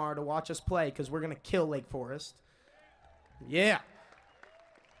 a.m. tomorrow to watch us play because we're going to kill Lake Forest. Yeah.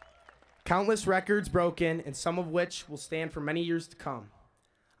 Countless records broken, and some of which will stand for many years to come.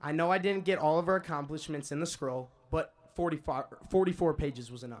 I know I didn't get all of our accomplishments in the scroll, but 44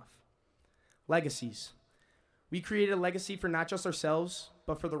 pages was enough. Legacies. We created a legacy for not just ourselves,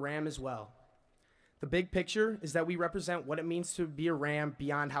 but for the Ram as well. The big picture is that we represent what it means to be a Ram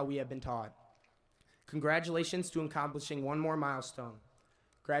beyond how we have been taught. Congratulations to accomplishing one more milestone,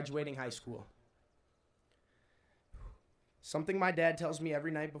 graduating high school. Something my dad tells me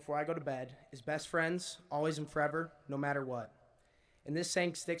every night before I go to bed is best friends, always and forever, no matter what. And this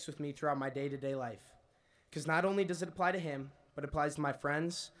saying sticks with me throughout my day-to-day life. Because not only does it apply to him, but it applies to my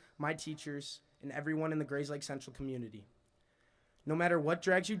friends, my teachers, and everyone in the Grayslake Central community. No matter what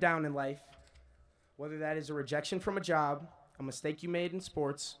drags you down in life, whether that is a rejection from a job, a mistake you made in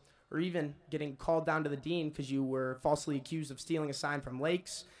sports, or even getting called down to the dean because you were falsely accused of stealing a sign from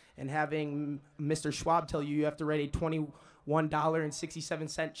Lakes and having Mr. Schwab tell you have to write a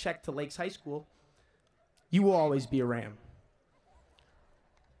 $21.67 check to Lakes High School, you will always be a Ram.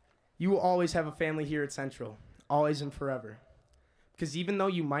 You will always have a family here at Central, always and forever. Because even though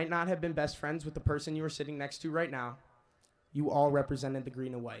you might not have been best friends with the person you are sitting next to right now, you all represented the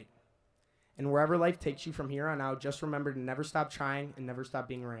green and white. And wherever life takes you from here on out, just remember to never stop trying and never stop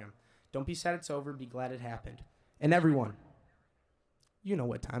being a Ram. Don't be sad it's over, be glad it happened. And everyone, you know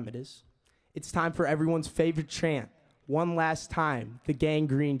what time it is. It's time for everyone's favorite chant. One last time, the Gang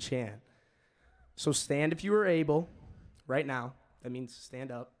Green chant. So stand if you are able, right now. That means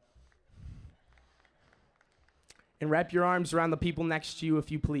stand up. And wrap your arms around the people next to you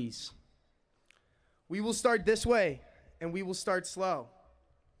if you please. We will start this way, and we will start slow.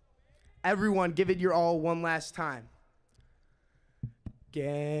 Everyone, give it your all one last time.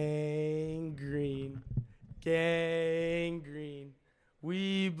 Gang green,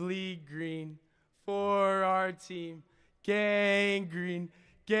 we bleed green for our team. Gang green,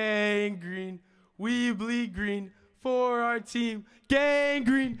 we bleed green for our team. Gang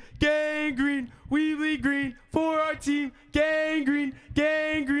green, we bleed green for our team. Gang green,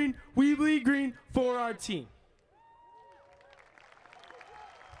 we bleed green for our team.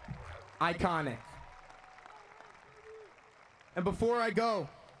 Iconic. And before I go,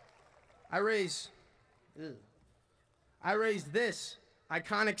 I raise this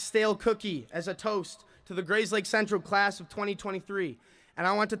iconic stale cookie as a toast to the Grayslake Central class of 2023. And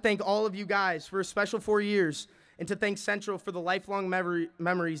I want to thank all of you guys for a special 4 years and to thank Central for the lifelong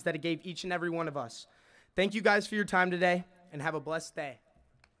memories that it gave each and every one of us. Thank you guys for your time today, and have a blessed day.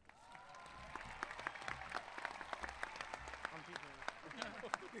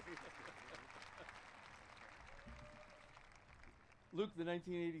 Luke, the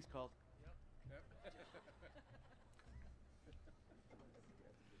 1980s called.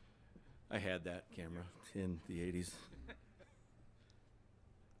 I had that camera in the 80s.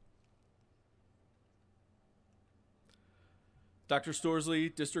 Dr.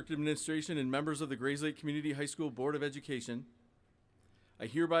 Storsley, District Administration, and members of the Grayslake Community High School Board of Education, I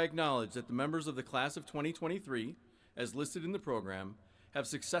hereby acknowledge that the members of the class of 2023, as listed in the program, have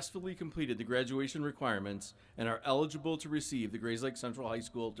successfully completed the graduation requirements and are eligible to receive the Grayslake Central High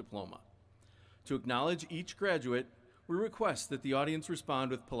School diploma. To acknowledge each graduate, we request that the audience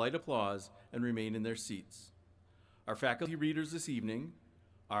respond with polite applause and remain in their seats. Our faculty readers this evening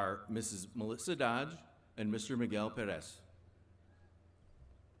are Mrs. Melissa Dodge and Mr. Miguel Perez.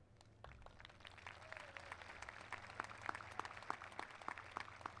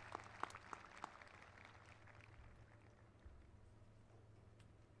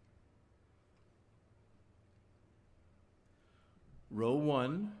 Row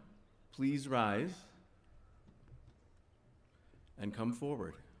 1, please rise and come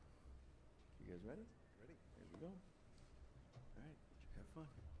forward. You guys ready? Ready. Here we go. All right, have fun.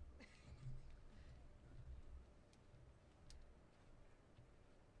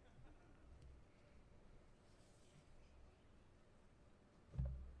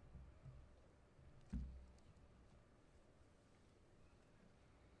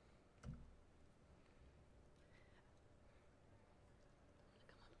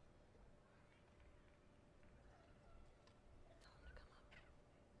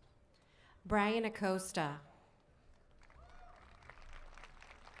 Brian Acosta.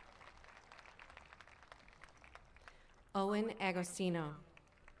 Owen Agostino.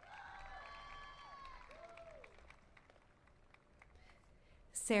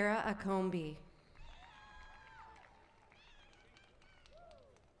 Sarah Acombi.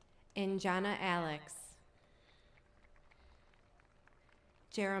 Injana Alex.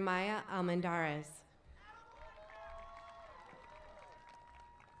 Jeremiah Almendarez.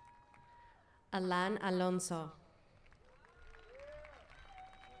 Alan Alonso.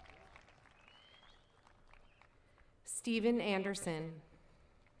 Stephen Anderson.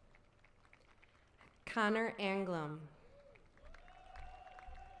 Connor Anglum.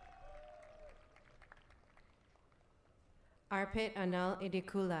 Arpit Anal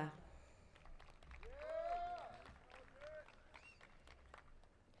Idikula.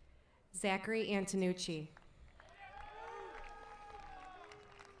 Zachary Antonucci.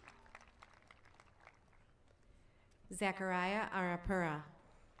 Zachariah Arapura.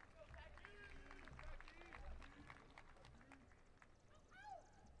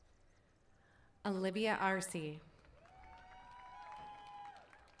 Olivia Arce.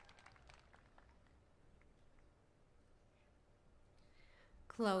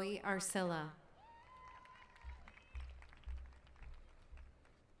 Chloe Arcilla.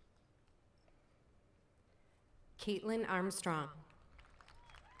 Caitlin Armstrong.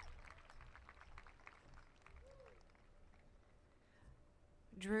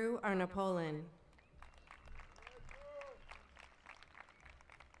 Drew Arnapolin.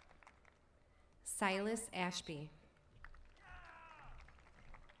 Silas Ashby.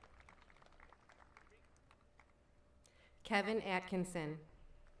 Kevin Atkinson.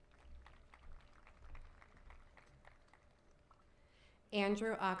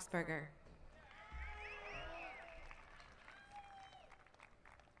 Andrew Oxberger.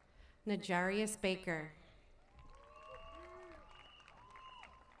 Najarius Baker.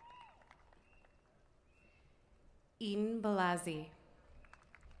 Eden Balazzi.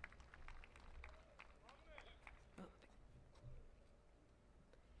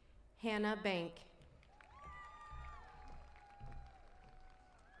 Hannah Bank.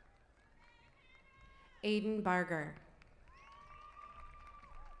 Aiden Barger.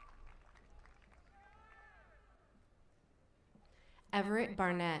 Everett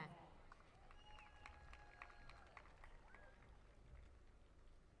Barnett.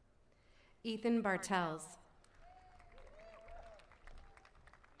 Ethan Bartels.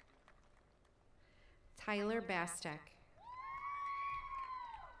 Tyler Bastek.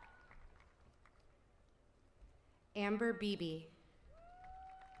 Amber Beebe.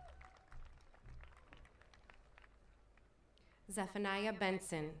 Zephaniah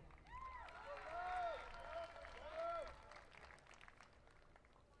Benson.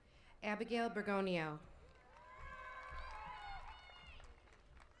 Abigail Bergonio.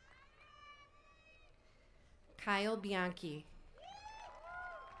 Kyle Bianchi.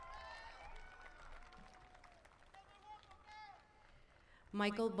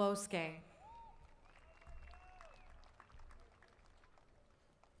 Michael Bosque.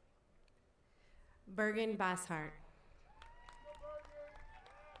 Bergen Bashart.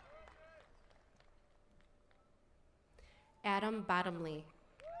 Adam Bottomley.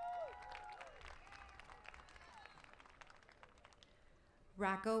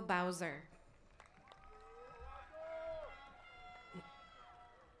 Rocco Bowser.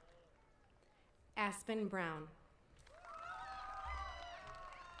 Aspen Brown.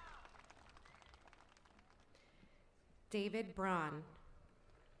 David Braun.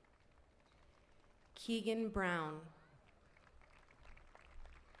 Keegan Brown.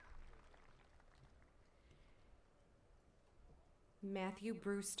 Matthew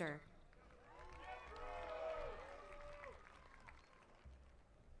Brewster.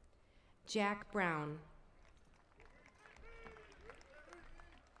 Jack Brown.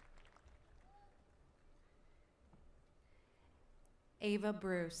 Ava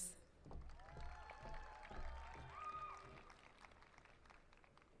Bruce.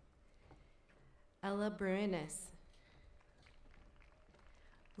 Ella Bruinis.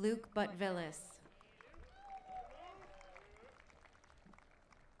 Luke Butvillis.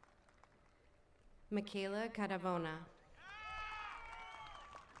 Michaela Cadavona.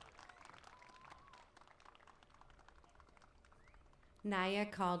 Naya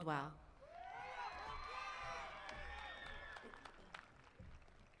Caldwell.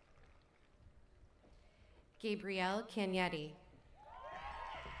 Gabrielle Cagnetti.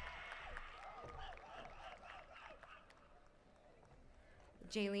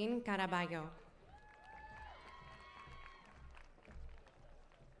 Jaylene Caraballo.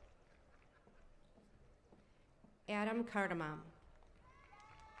 Adam Cardamom.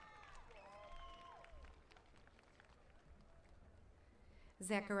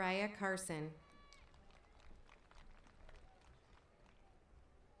 Zachariah Carson.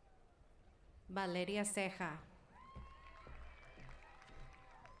 Valeria Ceja.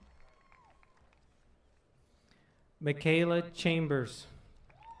 Michaela Chambers.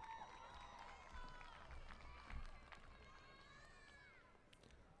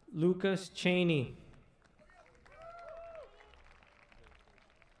 Lucas Cheney.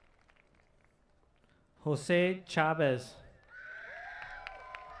 Jose Chavez.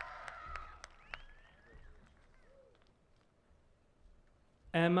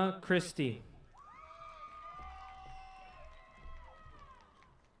 Emma Christie.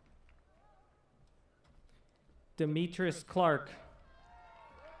 Demetrius Clark.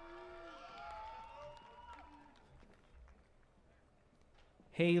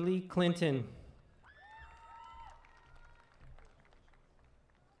 Haley Clinton.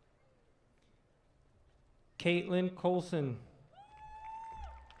 Caitlin Colson.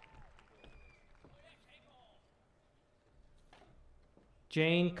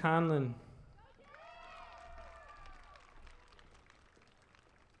 Jane Conlon.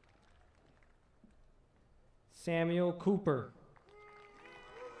 Samuel Cooper.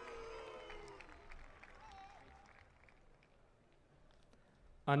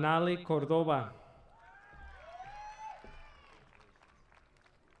 Anali Cordova.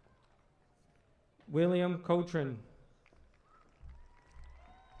 William Cotran.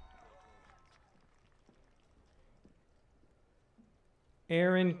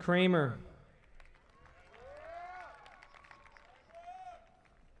 Aaron Kramer.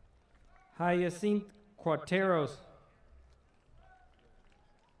 Hyacinth Quateros.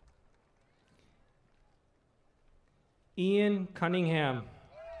 Ian Cunningham.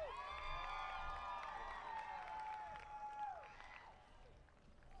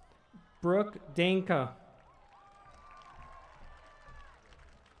 Brooke Danka.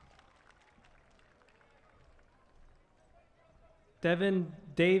 Devin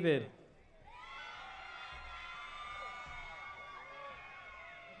David.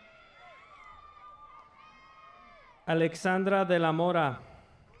 Alexandra de la Mora.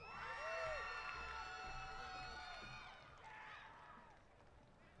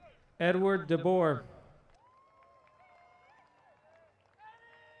 Edward DeBoer.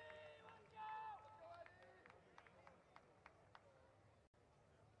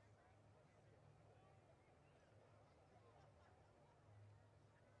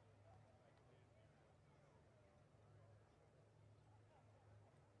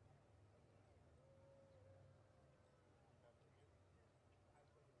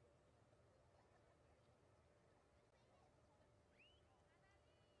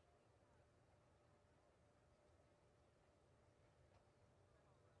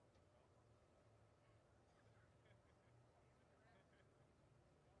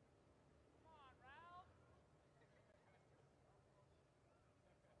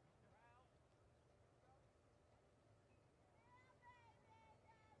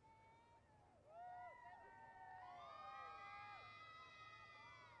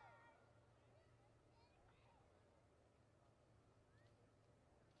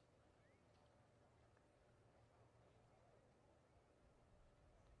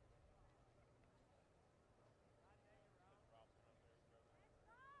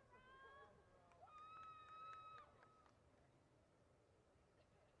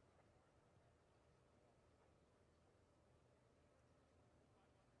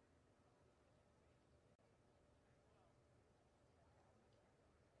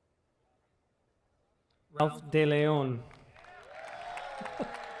 Ralph De Leon.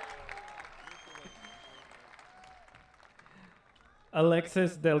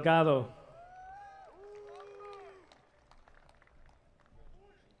 Alexis Delgado.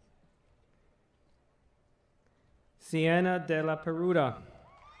 Sienna de la Peruda.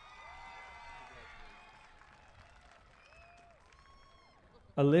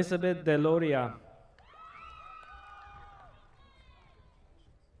 Elizabeth Deloria.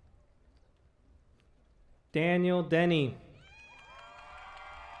 Daniel Denny.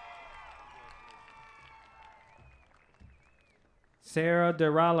 Sarah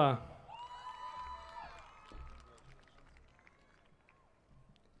Derala.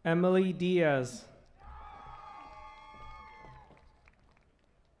 Emily Diaz.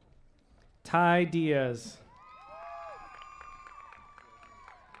 Ty Diaz.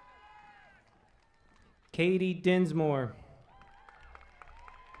 Katie Dinsmore.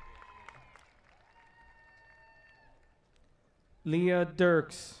 Leah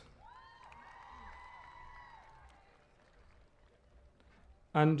Dirks.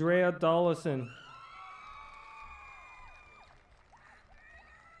 Andrea Dollison.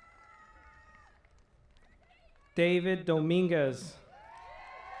 David Dominguez.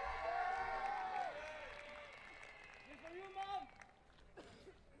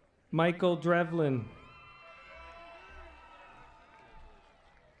 Michael Drevlin.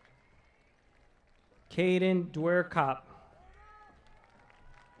 Caden Dwerkop.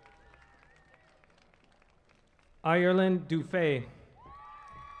 Ireland Dufay.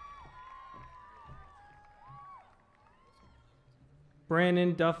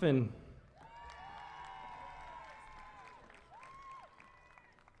 Brandon Duffin.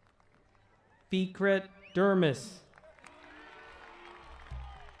 Fikret Dermis.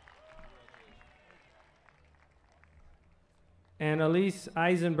 Annalise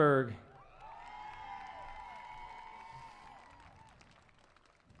Eisenberg.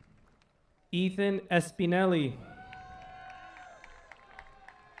 Ethan Espinelli.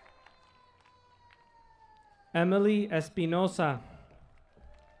 Emily Espinosa.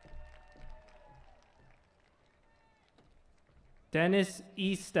 Dennis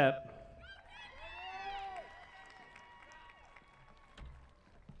Estep.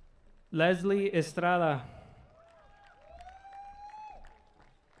 Leslie Estrada.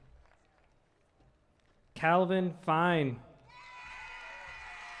 Calvin Fine.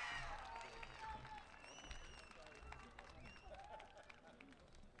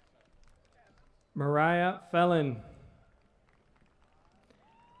 Mariah Felon.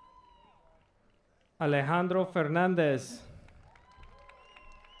 Alejandro Fernandez.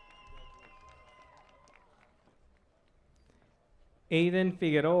 Aiden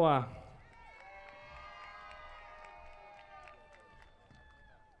Figueroa.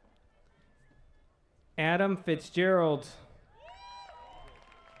 Adam Fitzgerald.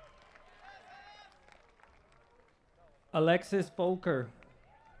 Alexis Volker.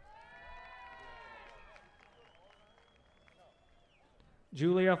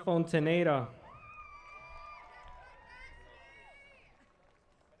 Julia Fontaneda.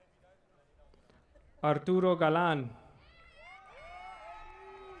 Arturo Galan.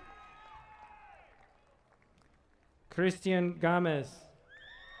 Christian Gomez.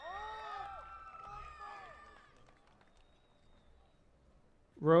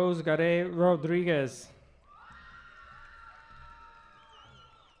 Rose Garay Rodriguez.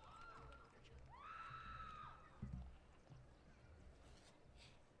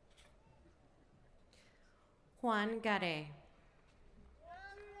 Juan Garay.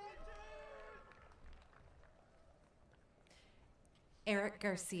 Eric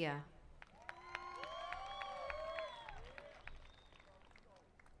Garcia.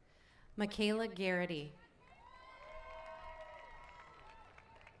 Michaela Garrity.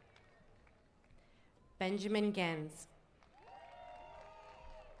 Benjamin Gens.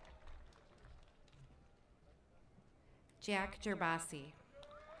 Jack Gerbasi.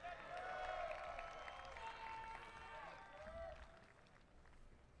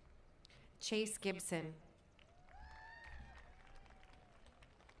 Chase Gibson.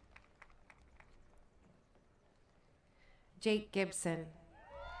 Jake Gibson.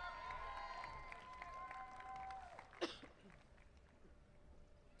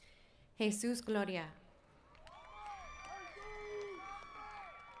 Jesus Gloria.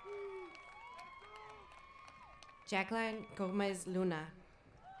 Jacqueline Gomez Luna.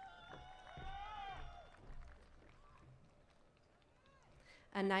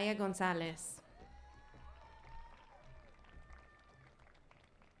 Anaya Gonzalez.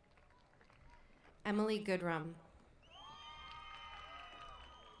 Emily Goodrum.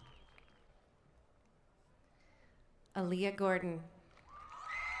 Aaliyah Gordon.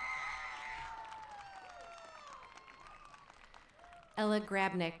 Ella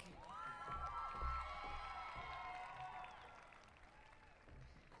Grabnick.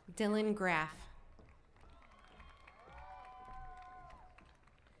 Dylan Graff.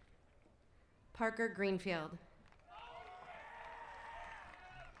 Parker Greenfield.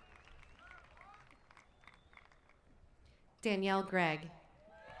 Danielle Gregg.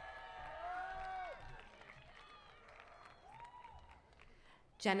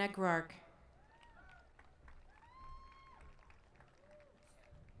 Jenna Grark.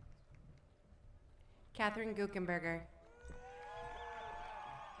 Catherine Guckenberger.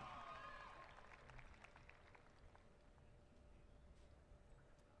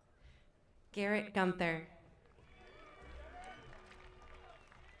 Garrett Gunther.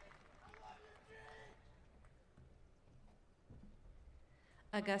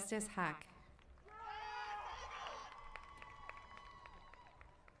 Augustus Hack.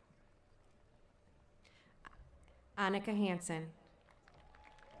 Annika Hansen.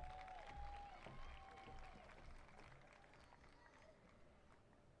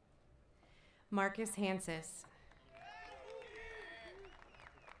 Marcus Hansis.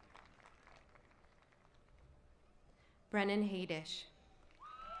 Brennan Haydish.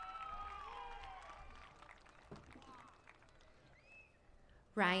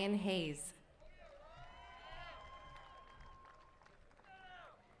 Ryan Hayes.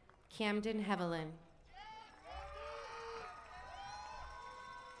 Camden Hevelin.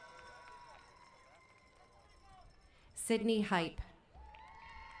 Sydney Hype.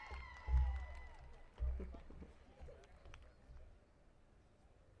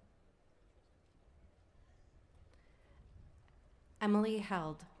 Emily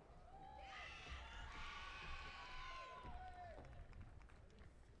Held.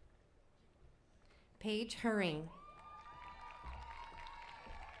 Paige Herring.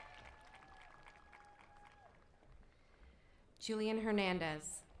 Julian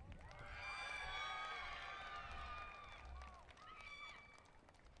Hernandez.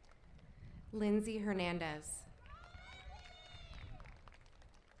 Lindsay Hernandez.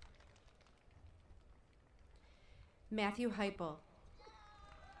 Matthew Heupel.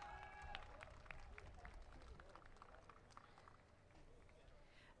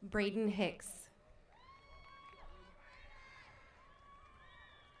 Braden Hicks.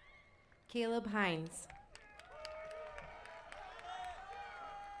 Caleb Hines.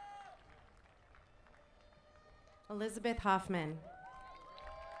 Elizabeth Hoffman.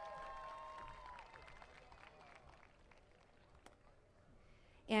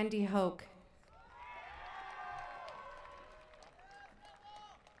 Andy Hoke.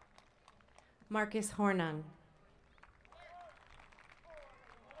 Marcus Hornung.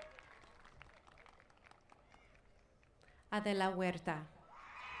 Adela Huerta.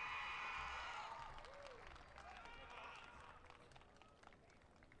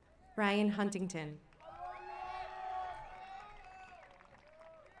 Ryan Huntington.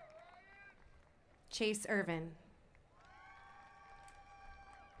 Chase Irvin.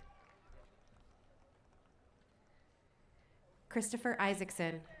 Christopher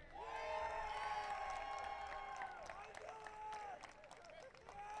Isaacson.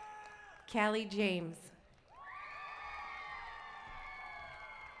 Callie James.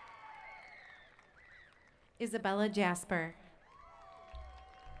 Isabella Jasper.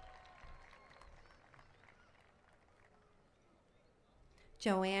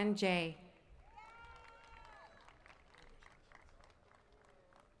 Joanne J.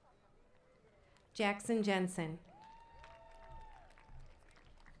 Jackson Jensen.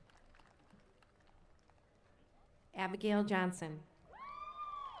 Abigail Johnson.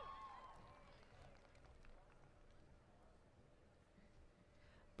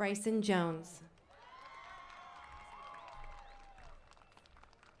 Bryson Jones.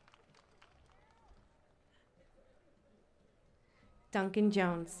 Duncan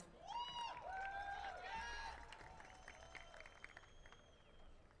Jones.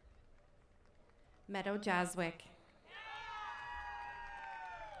 Meadow Joswick.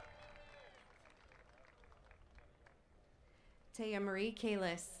 Taya Marie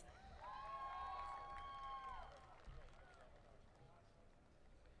Kalis.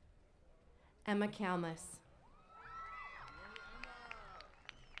 Emma Kalmus.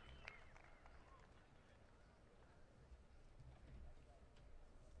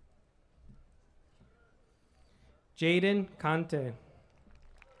 Jaden Conte.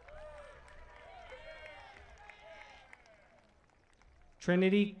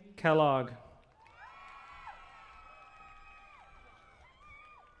 Trinity Kellogg.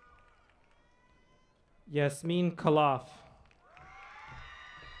 Yasmin Khalaf.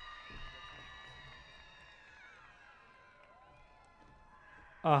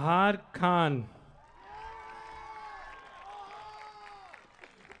 Ahad Khan.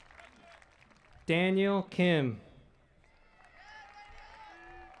 Daniel Kim.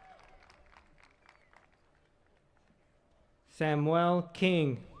 Samuel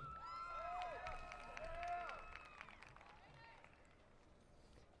King.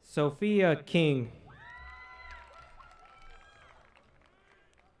 Sophia King.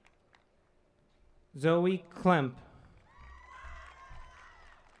 Zoe Klemp.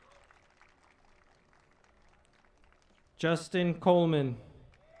 Justin Coleman.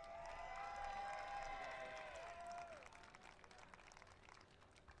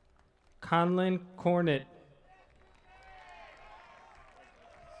 Conlon Cornett.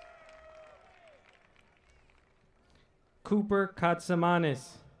 Cooper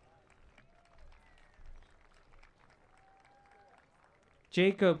Katsamanis.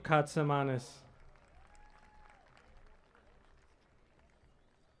 Jacob Katsamanis.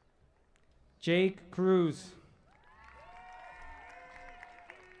 Jake Cruz.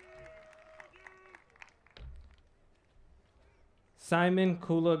 Simon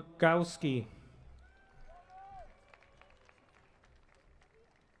Kulagowski.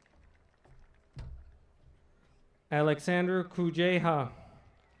 Alexander Kujeha.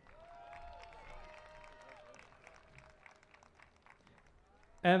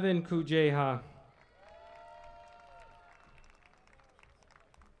 Evan Kujeha.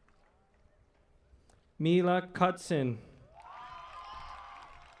 Mila Cutson.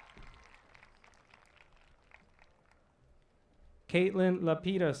 Caitlin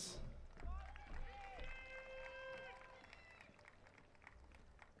Lapidus.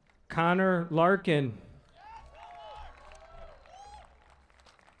 Connor Larkin.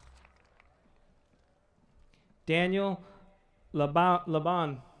 Daniel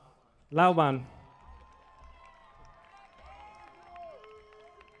Lauban.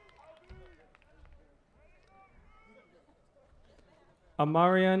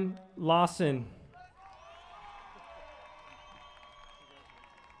 Amarian Lawson.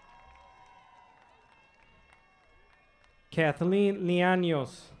 Kathleen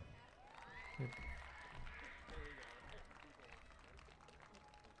Lianos.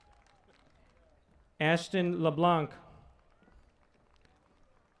 Ashton LeBlanc.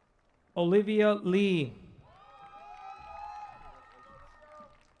 Olivia Lee.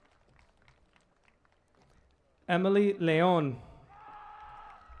 Emily Leon.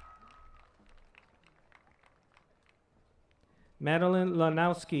 Madeline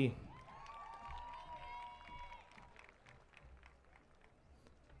Lanowski.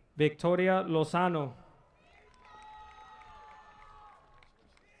 Victoria Lozano.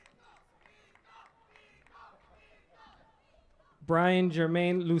 Brian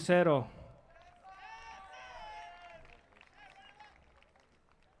Germain Lucero.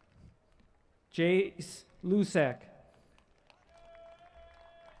 Jace Lusak.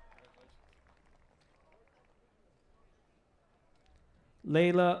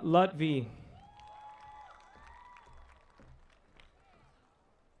 Layla Lutvi.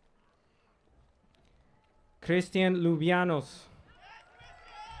 Christian Lubianos.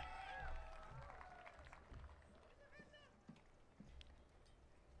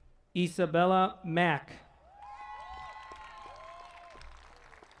 Isabella Mack.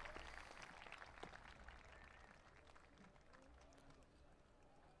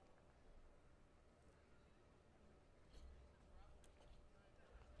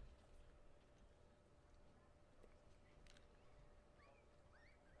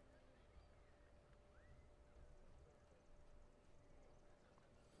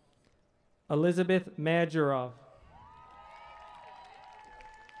 Elizabeth Majorov.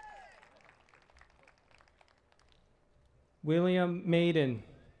 William Maiden.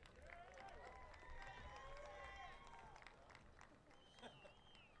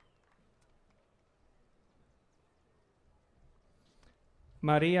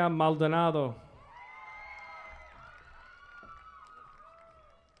 Maria Maldonado.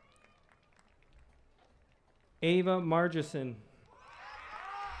 Ava Margison.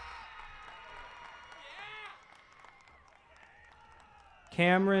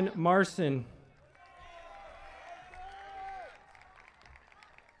 Cameron Marson.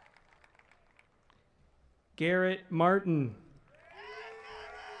 Garrett Martin.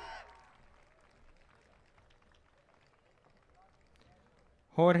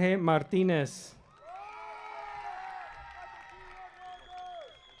 Jorge Martinez.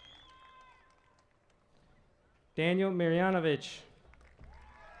 Daniel Miryanovich.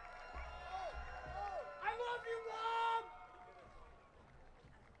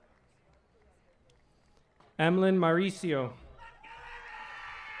 Emlyn Mauricio.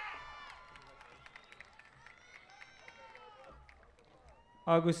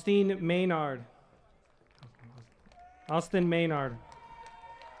 Augustine Maynard. Austin Maynard.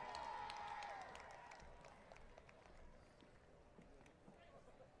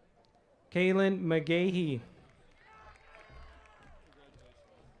 Kaylin McGahee.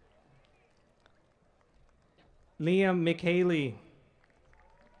 Liam McHaley.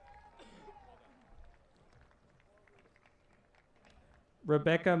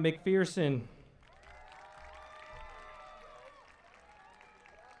 Rebecca McPherson.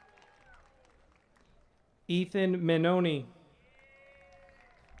 Ethan Menoni.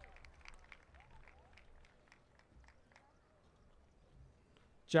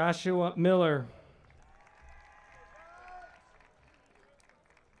 Joshua Miller.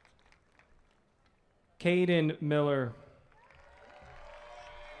 Caden Miller.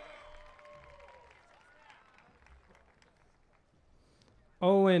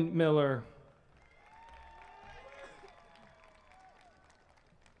 Owen Miller.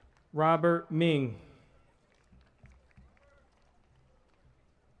 Robert Ming.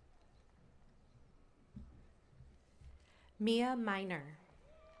 Mia Miner.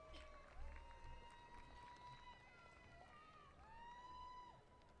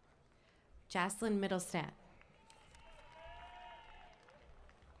 Jocelyn Middlestat.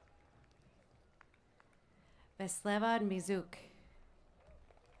 Veslevad Mizuk.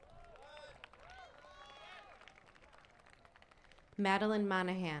 Madeline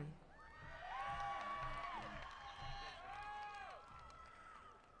Monahan.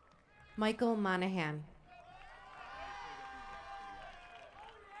 Michael Monahan.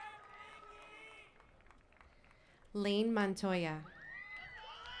 Lane Montoya.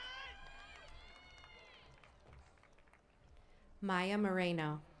 Maya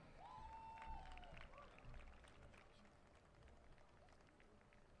Moreno.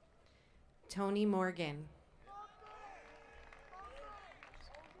 Tony Morgan.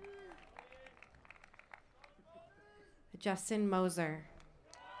 Justin Moser.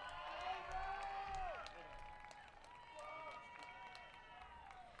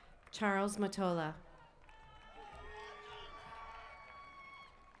 Charles Matola.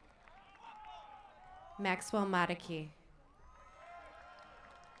 Maxwell Madaki.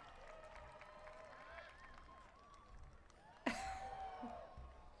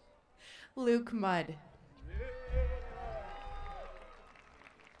 Luke Mudd.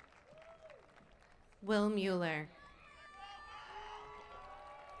 Will Mueller.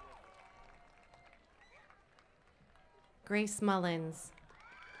 Grace Mullins.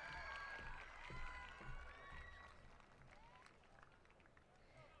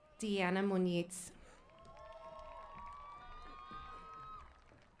 Deanna Muniz.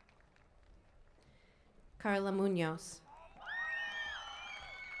 Carla Munoz.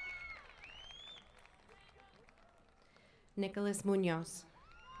 Nicholas Munoz.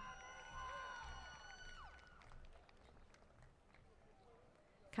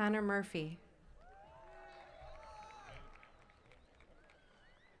 Connor Murphy.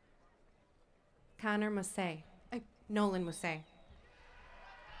 Connor Massey. Nolan Massey.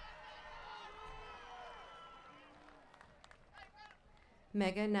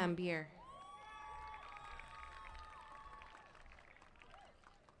 Mega Nambier.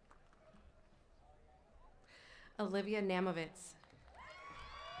 Olivia Namovitz.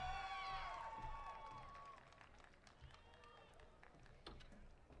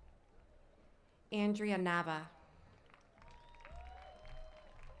 Andrea Nava.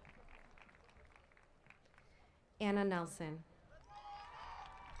 Anna Nelson.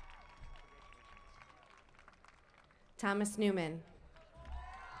 Thomas Newman.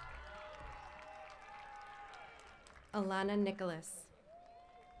 Alana Nicholas.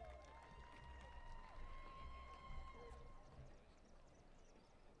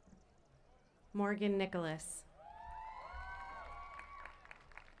 Morgan Nicholas.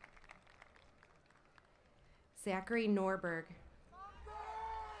 Zachary Norberg.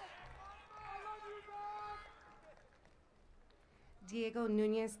 Diego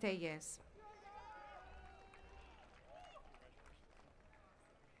Nunez Tellez.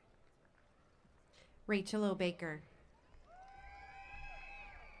 Rachel O'Baker.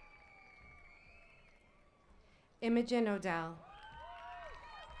 Imogen Odell.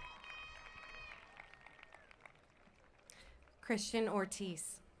 Christian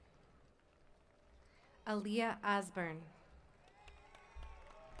Ortiz. Aaliyah Osborne.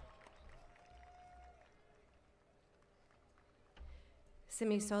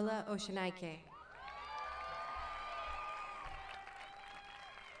 Simisola Oshinaike.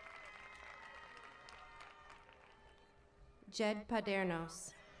 Jed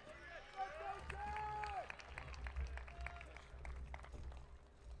Padernos.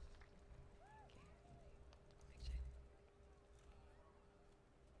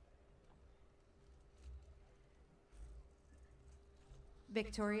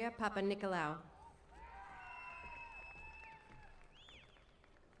 Victoria Papanikolaou.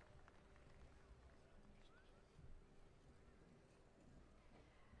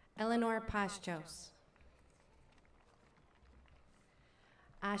 Eleanor Pashchos.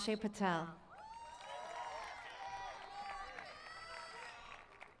 Ashay Patel.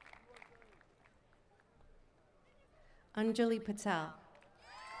 Anjali Patel.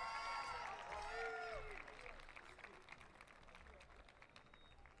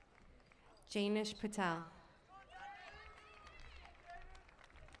 Janish Patel.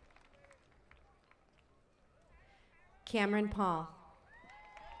 Cameron Paul.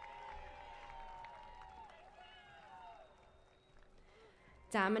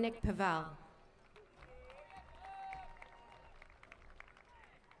 Dominic Pavel.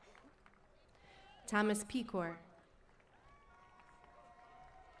 Thomas Pecor.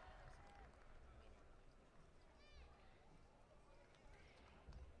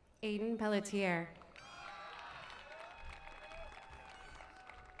 Aiden Pelletier.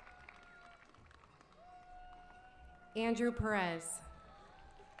 Andrew Perez.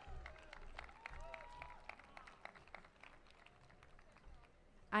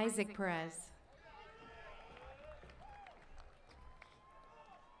 Isaac Perez.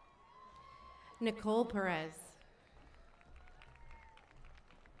 Nicole Perez.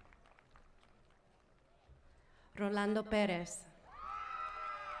 Rolando Perez.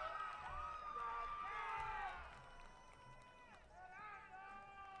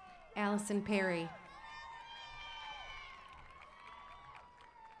 Allison Perry.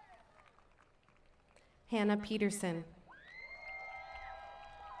 Hannah Peterson.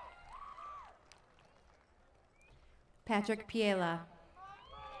 Patrick Piela.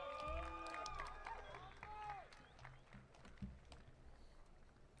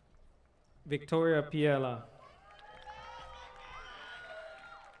 Victoria Piela.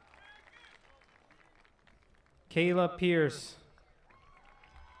 Kayla Pierce.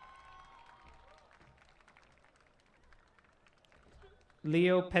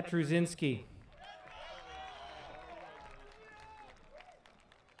 Leo Petruzinski.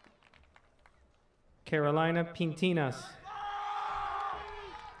 Carolina Pintinas.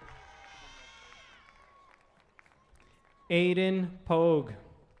 Aiden Pogue.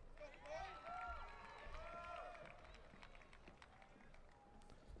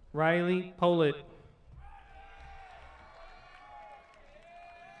 Riley Pollitt.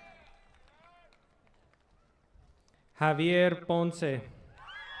 Javier Ponce.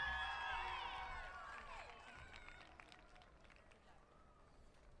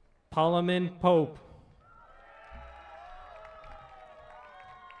 Palaman Pope.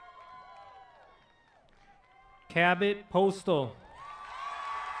 Cabot Postal.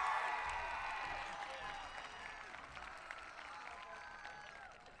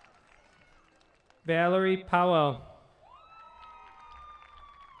 Valerie Powell.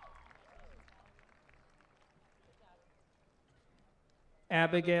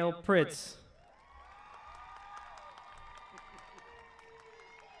 Abigail Pritz.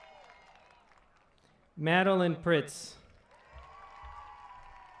 Madeline Pritz.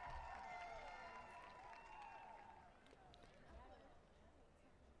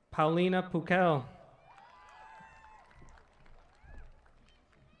 Paulina Pukel.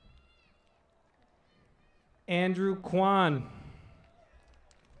 Andrew Kwan.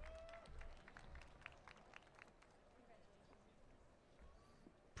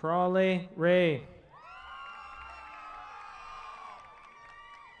 Prale Ray.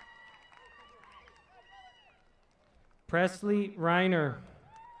 Presley Reiner.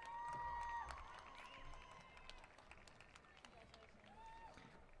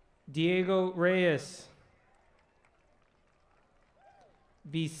 Diego Reyes.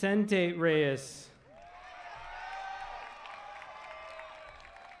 Vicente Reyes.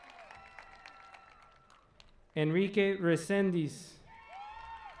 Enrique Resendiz.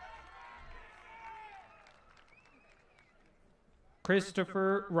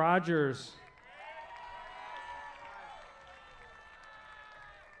 Christopher Rogers.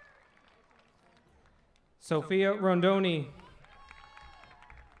 Sophia Rondoni.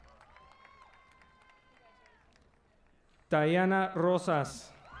 Diana Rosas.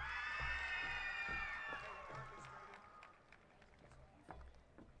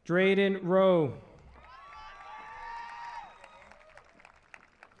 Drayden Rowe.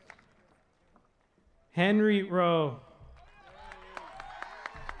 Henry Rowe.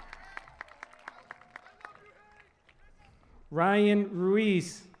 Ryan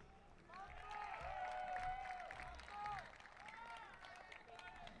Ruiz.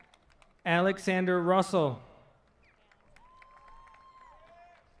 Alexander Russell.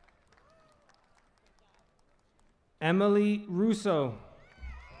 Emily Russo.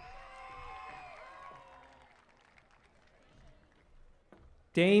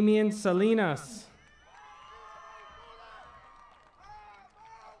 Damian Salinas.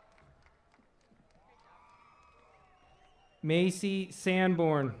 Macy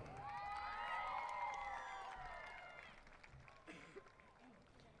Sanborn.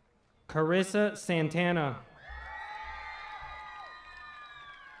 Carissa Santana.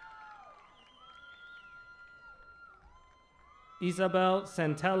 Isabel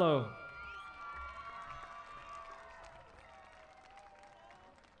Santello.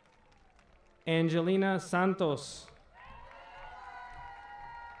 Angelina Santos.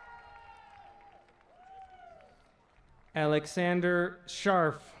 Alexander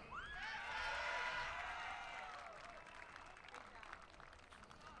Scharf.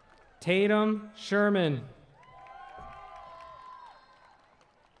 Tatum Sherman.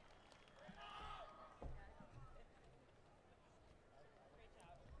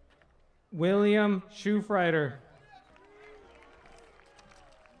 William Schufreiter.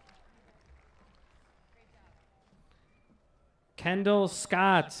 Kendall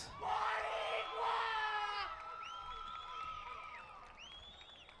Scott.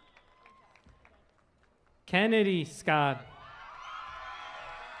 Kennedy Scott.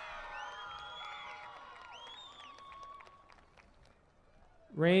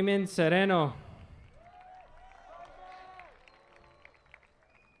 Raymond Sereno.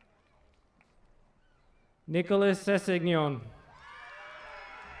 Nicholas Sessignon.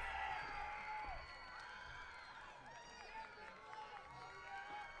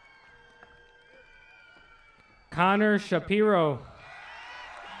 Connor Shapiro.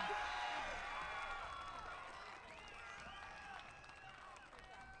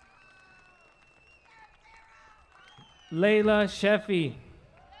 Layla Sheffy.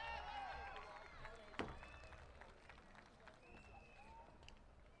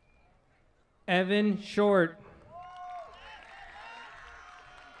 Evan Short.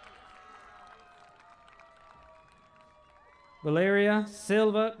 Valeria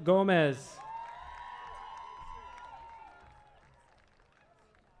Silva Gomez.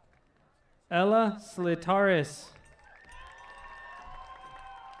 Ella Slitaris.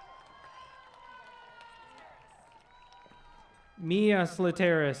 Mia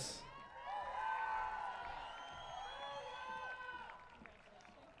Slitaris.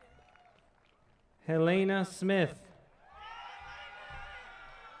 Helena Smith.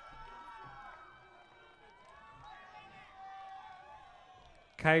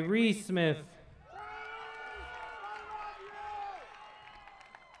 Kyrie Smith.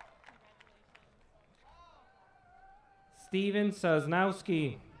 Steven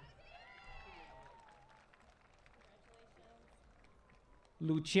Sosnowski.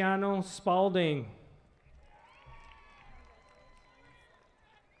 Luciano Spalding.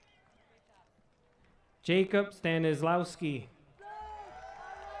 Jacob Stanislawski.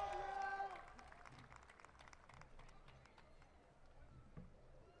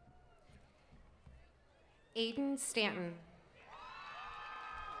 Aiden Stanton.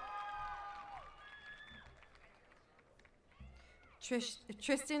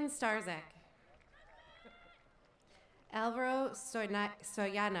 Tristan Starzak. Alvaro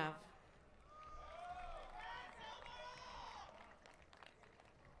Stoyanov.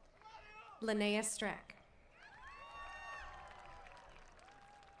 Linnea Strack.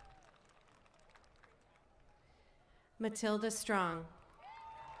 Matilda Strong.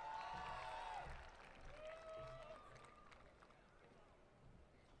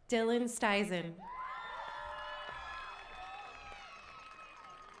 Dylan Steisen.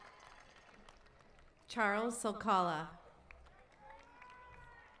 Charles Solkala.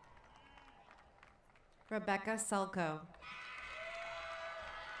 Rebecca Sulko.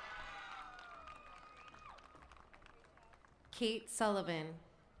 Kate Sullivan.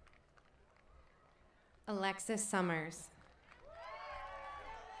 Alexis Summers.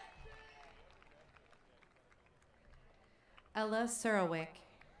 Ella Surowick.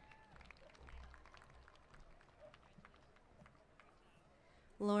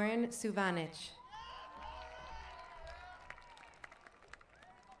 Lauren Suvanich.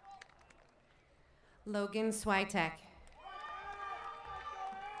 Logan Switek.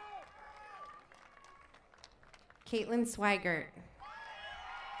 Caitlin Swigert.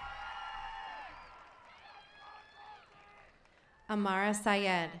 Amara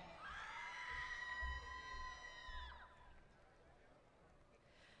Syed.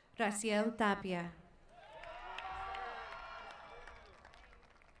 Raciel Tapia.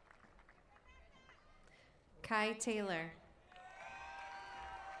 Kai Taylor.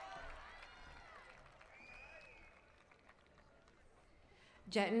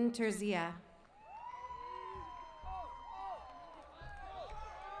 Jetin Terzia.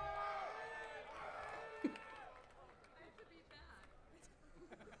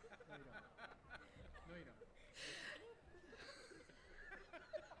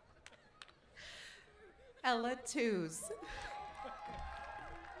 Ella Twos.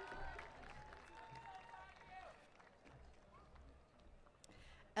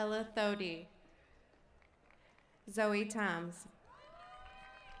 Ella Thody. Zoe Toms.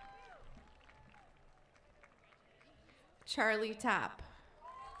 Charlie Top.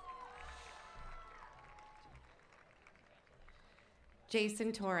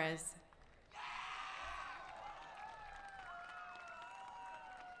 Jason Torres.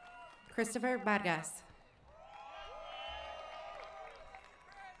 Christopher Vargas.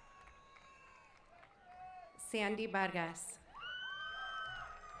 Sandy Vargas.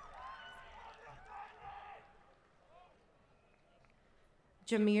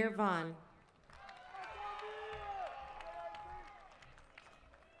 Jameer Vaughn.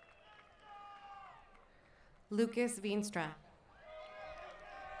 Lucas Veenstra.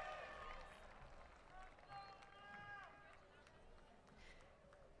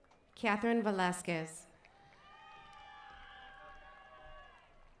 Catherine Velasquez.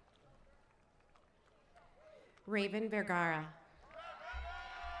 Raven Vergara.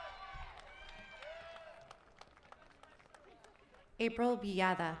 April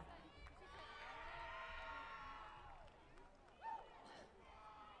Villada.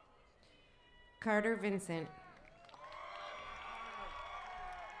 Carter Vincent.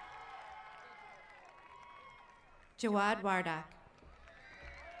 Jawad Wardak.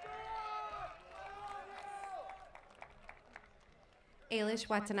 Ailish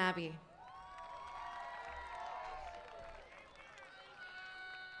Watanabe.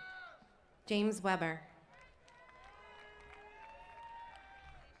 James Weber.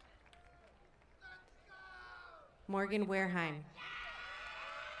 Morgan Wareheim.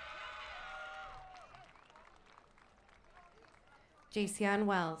 Jason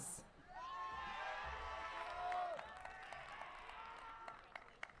Wells.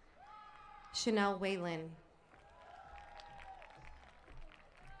 Chanel Whalen.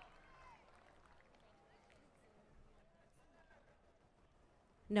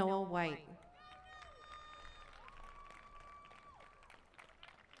 Noah White.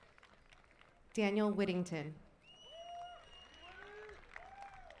 Daniel Whittington.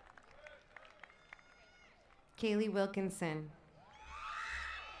 Kaylee Wilkinson.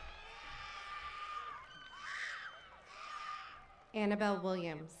 Annabelle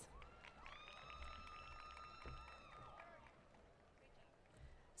Williams.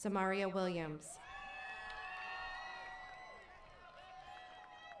 Samaria Williams.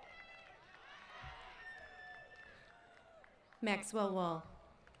 Maxwell Wool.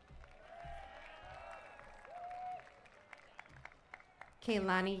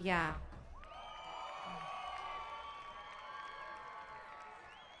 Kaylani Ya.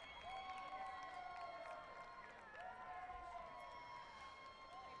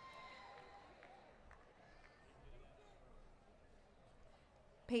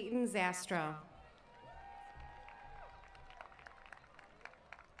 Peyton Zastro.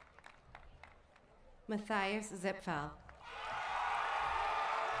 Matthias Zipfel.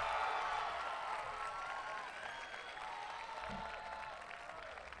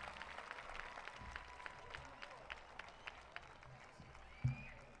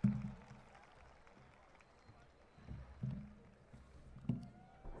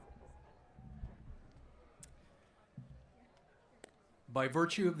 By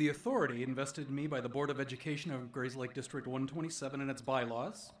virtue of the authority invested in me by the Board of Education of Grayslake District 127 and its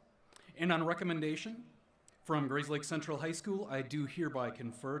bylaws, and on recommendation from Grayslake Central High School, I do hereby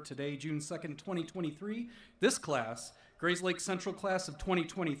confer today, June 2nd, 2023, this class, Grayslake Central Class of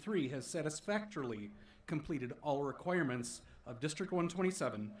 2023, has satisfactorily completed all requirements of District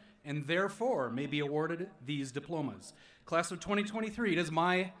 127 and therefore may be awarded these diplomas. Class of 2023, it is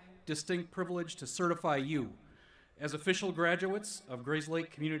my distinct privilege to certify you as official graduates of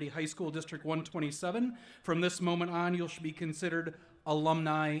Grayslake Community High School District 127. From this moment on, you'll be considered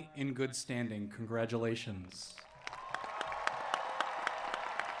alumni in good standing. Congratulations.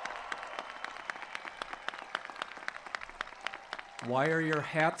 Why are your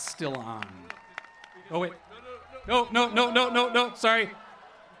hats still on? Oh, wait. No, sorry.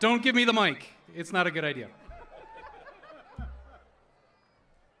 Don't give me the mic. It's not a good idea.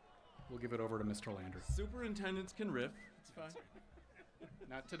 We'll give it over to Mr. Lander. Superintendents can riff. It's fine.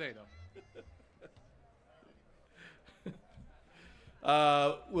 Not today,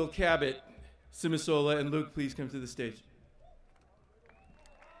 though. Will Cabot, Simisola, and Luke please come to the stage?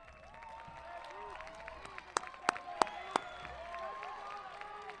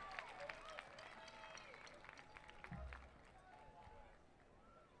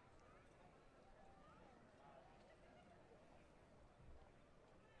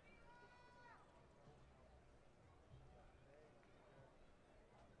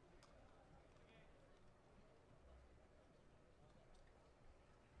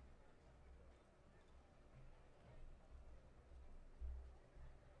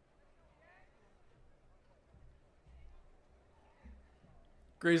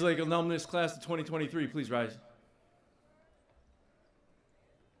 Grayslake alumnus class of 2023, please rise.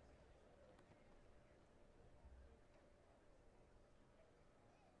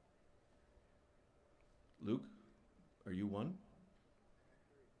 Luke, are you one?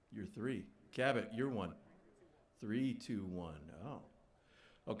 You're three. Cabot, you're one. 3, 2, 1. Oh.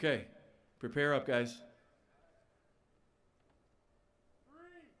 Okay. Prepare up, guys. 3,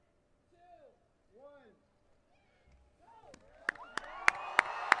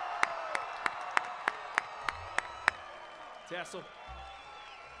 Tassel.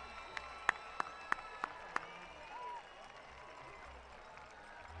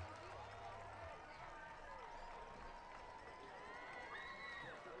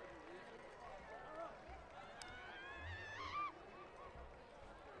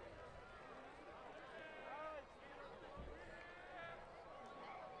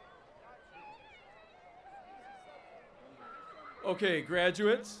 Okay,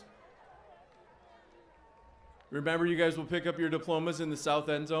 graduates. Remember, you guys will pick up your diplomas in the south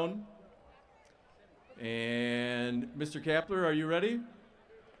end zone. And Mr. Kapler, are you ready?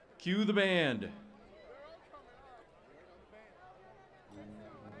 Cue the band.